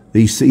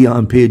these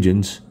Sion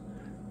pigeons,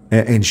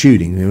 and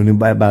shooting. And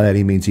by that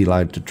he means he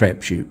liked to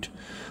trap shoot.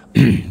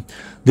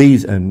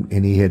 These, and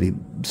he had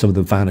some of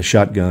the finest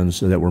shotguns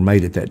that were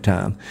made at that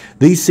time.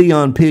 These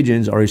Sion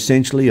pigeons are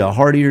essentially a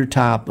hardier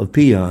type of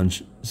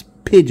pigeons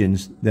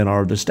than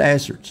are the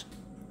Stassards.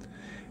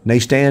 And they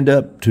stand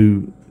up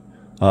to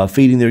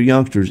feeding their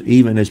youngsters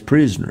even as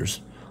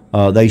prisoners.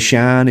 They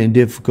shine in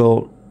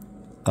difficult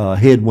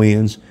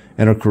headwinds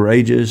and are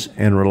courageous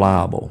and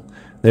reliable.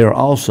 They are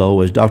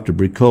also, as Dr.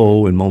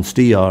 Bricot and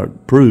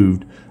Monstiart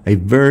proved, a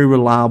very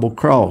reliable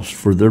cross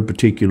for their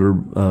particular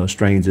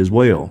strains as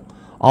well.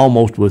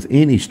 Almost with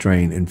any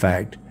strain, in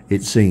fact,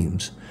 it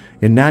seems.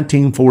 In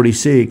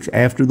 1946,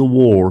 after the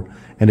war,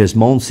 and as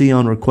Mons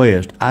Sion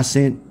request, I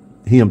sent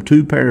him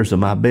 2 pairs of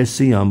my best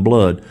Sion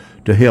blood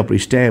to help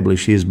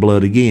establish his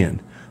blood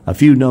again. A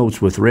few notes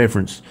with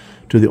reference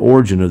to the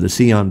origin of the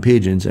Sion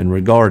pigeons and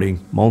regarding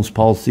Mons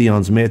Paul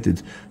Sion's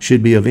methods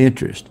should be of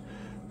interest.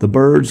 The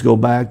birds go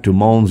back to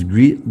Mons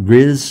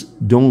Gris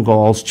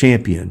Dongal's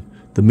champion,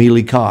 the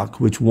Mealy cock,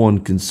 which won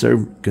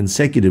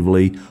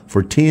consecutively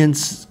for 10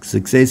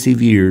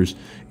 successive years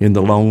in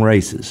the long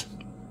races.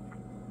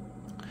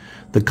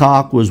 The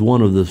cock was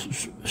one of the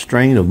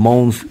strain of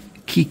Mons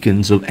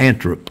Kiekens of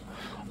Antwerp,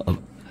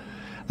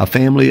 a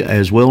family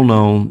as well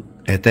known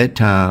at that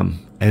time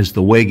as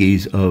the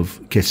Weggies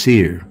of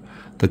Cassier.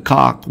 The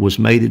cock was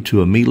mated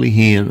to a Mealy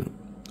hen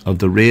of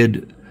the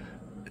red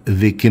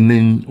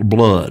Vikimin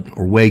blood,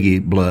 or Weggy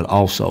blood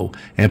also,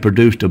 and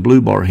produced a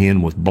blue bar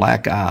hen with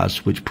black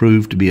eyes, which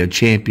proved to be a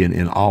champion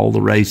in all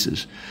the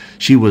races.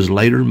 She was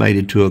later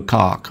mated to a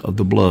cock of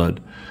the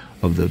blood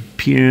of the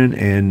Pigeon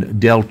and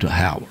Delta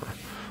Howler.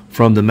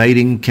 From the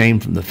mating came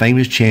from the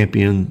famous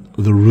champion,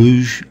 the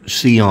Rouge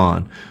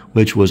Sion,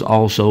 which was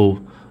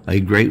also a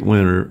great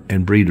winner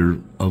and breeder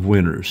of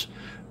winners.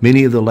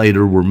 Many of the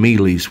later were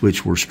mealies,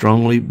 which were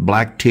strongly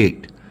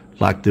black-ticked,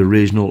 like the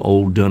original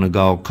old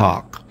Donegal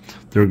cock.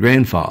 Their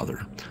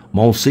grandfather,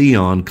 Mons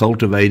Sion,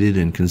 cultivated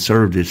and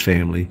conserved his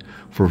family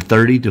for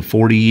 30 to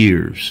 40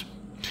 years.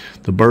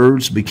 The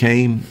birds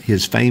became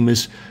his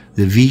famous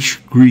the Viche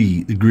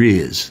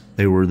Gris.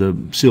 They were the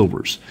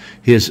silvers.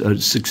 His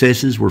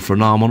successes were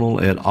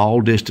phenomenal at all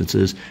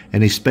distances,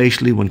 and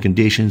especially when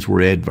conditions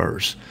were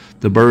adverse.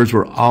 The birds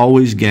were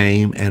always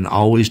game and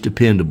always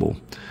dependable.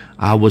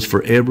 I was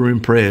forever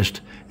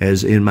impressed,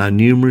 as in my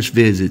numerous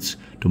visits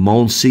to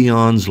Mons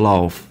Sion's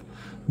loft,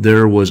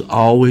 there was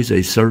always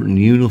a certain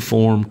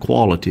uniform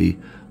quality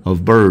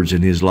of birds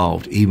in his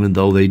loft. Even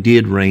though they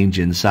did range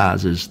in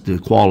sizes, the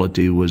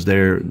quality was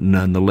there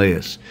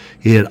nonetheless.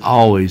 He had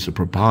always a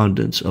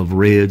preponderance of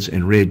reds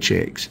and red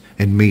checks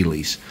and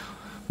mealies.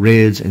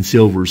 Reds and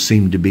silvers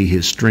seemed to be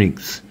his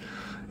strengths,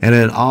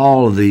 and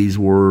all of these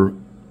were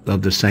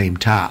of the same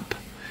type.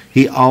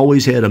 He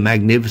always had a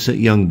magnificent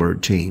young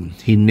bird team.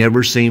 He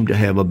never seemed to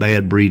have a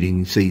bad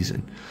breeding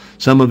season.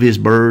 Some of his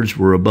birds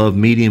were above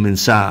medium in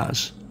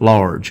size,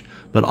 large,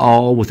 but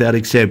all, without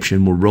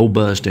exception, were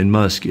robust and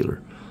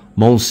muscular.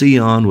 Mons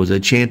Sion was a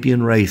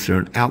champion racer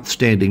and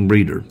outstanding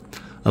breeder.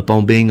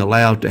 Upon being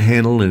allowed to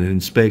handle and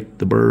inspect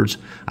the birds,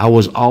 I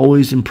was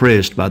always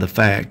impressed by the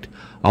fact,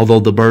 although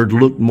the bird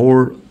looked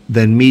more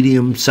than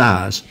medium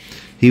size,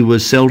 he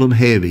was seldom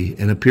heavy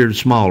and appeared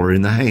smaller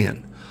in the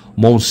hand.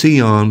 Mons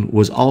Sion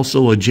was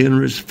also a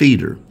generous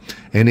feeder,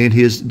 and in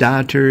his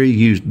dietary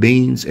used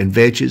beans and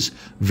veggies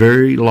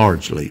very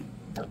largely.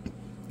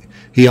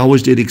 He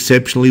always did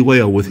exceptionally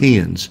well with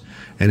hens,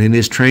 and in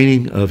his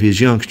training of his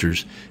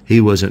youngsters,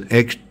 he was an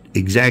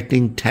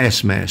exacting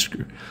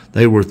taskmaster.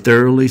 They were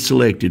thoroughly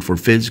selected for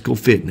physical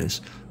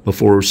fitness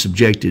before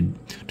subjected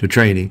to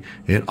training,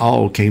 and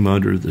all came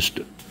under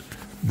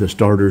the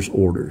starter's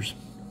orders.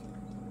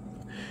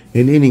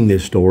 In ending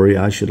this story,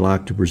 I should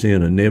like to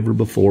present a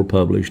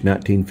never-before-published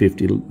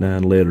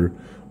 1959 letter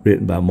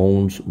written by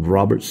Mons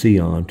Robert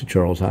Sion to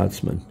Charles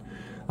Heitzman.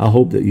 I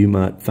hope that you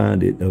might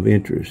find it of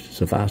interest.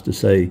 Suffice to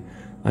say,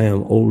 I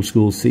am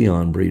old-school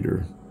Sion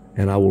breeder,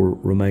 and I will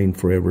remain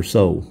forever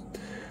so.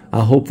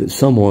 I hope that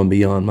someone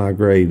beyond my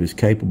grave is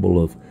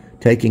capable of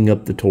taking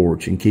up the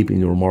torch and keeping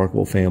the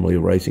remarkable family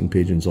of racing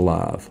pigeons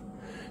alive.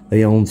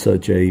 They own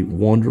such a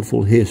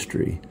wonderful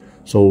history,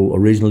 so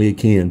originally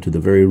akin to the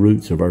very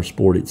roots of our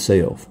sport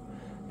itself,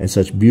 and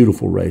such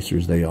beautiful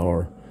racers they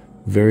are.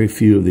 Very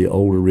few of the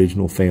old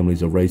original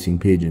families of racing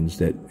pigeons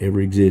that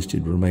ever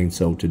existed remain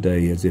so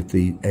today as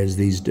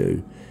these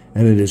do,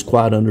 and it is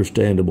quite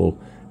understandable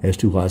as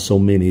to why so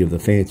many of the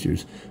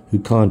fanciers who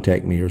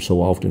contact me are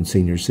so often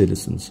senior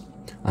citizens.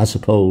 I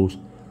suppose,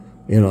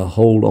 in a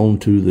hold on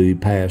to the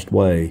past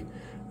way,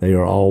 they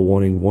are all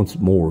wanting once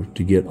more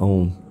to get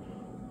on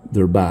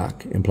their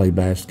bike and play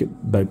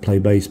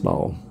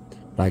baseball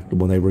like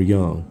when they were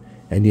young.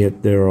 And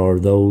yet there are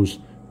those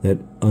that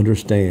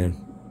understand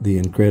the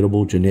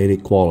incredible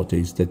genetic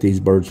qualities that these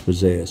birds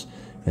possess,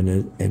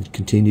 and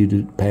continue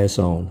to pass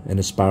on and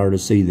aspire to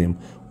see them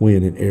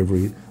win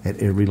at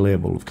every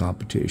level of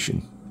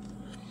competition.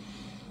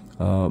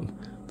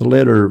 The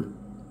letter,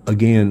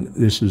 again,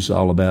 this is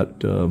all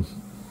about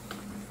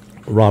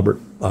Robert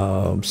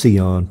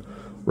Sion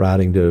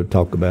writing to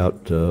talk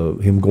about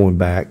him going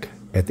back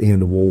at the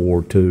end of World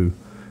War II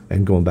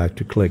and going back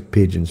to collect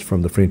pigeons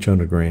from the French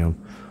underground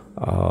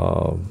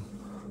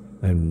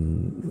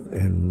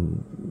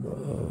and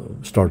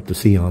start the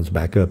Sions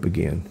back up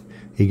again.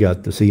 He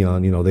got the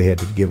Sion, they had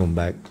to give them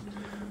back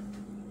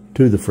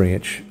to the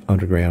French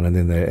underground, and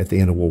then at the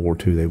end of World War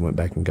II, they went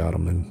back and got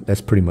them, and that's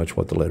pretty much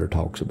what the letter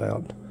talks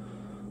about.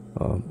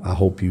 I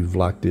hope you've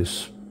liked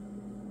this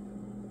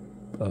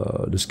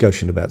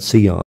discussion about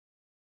Sion.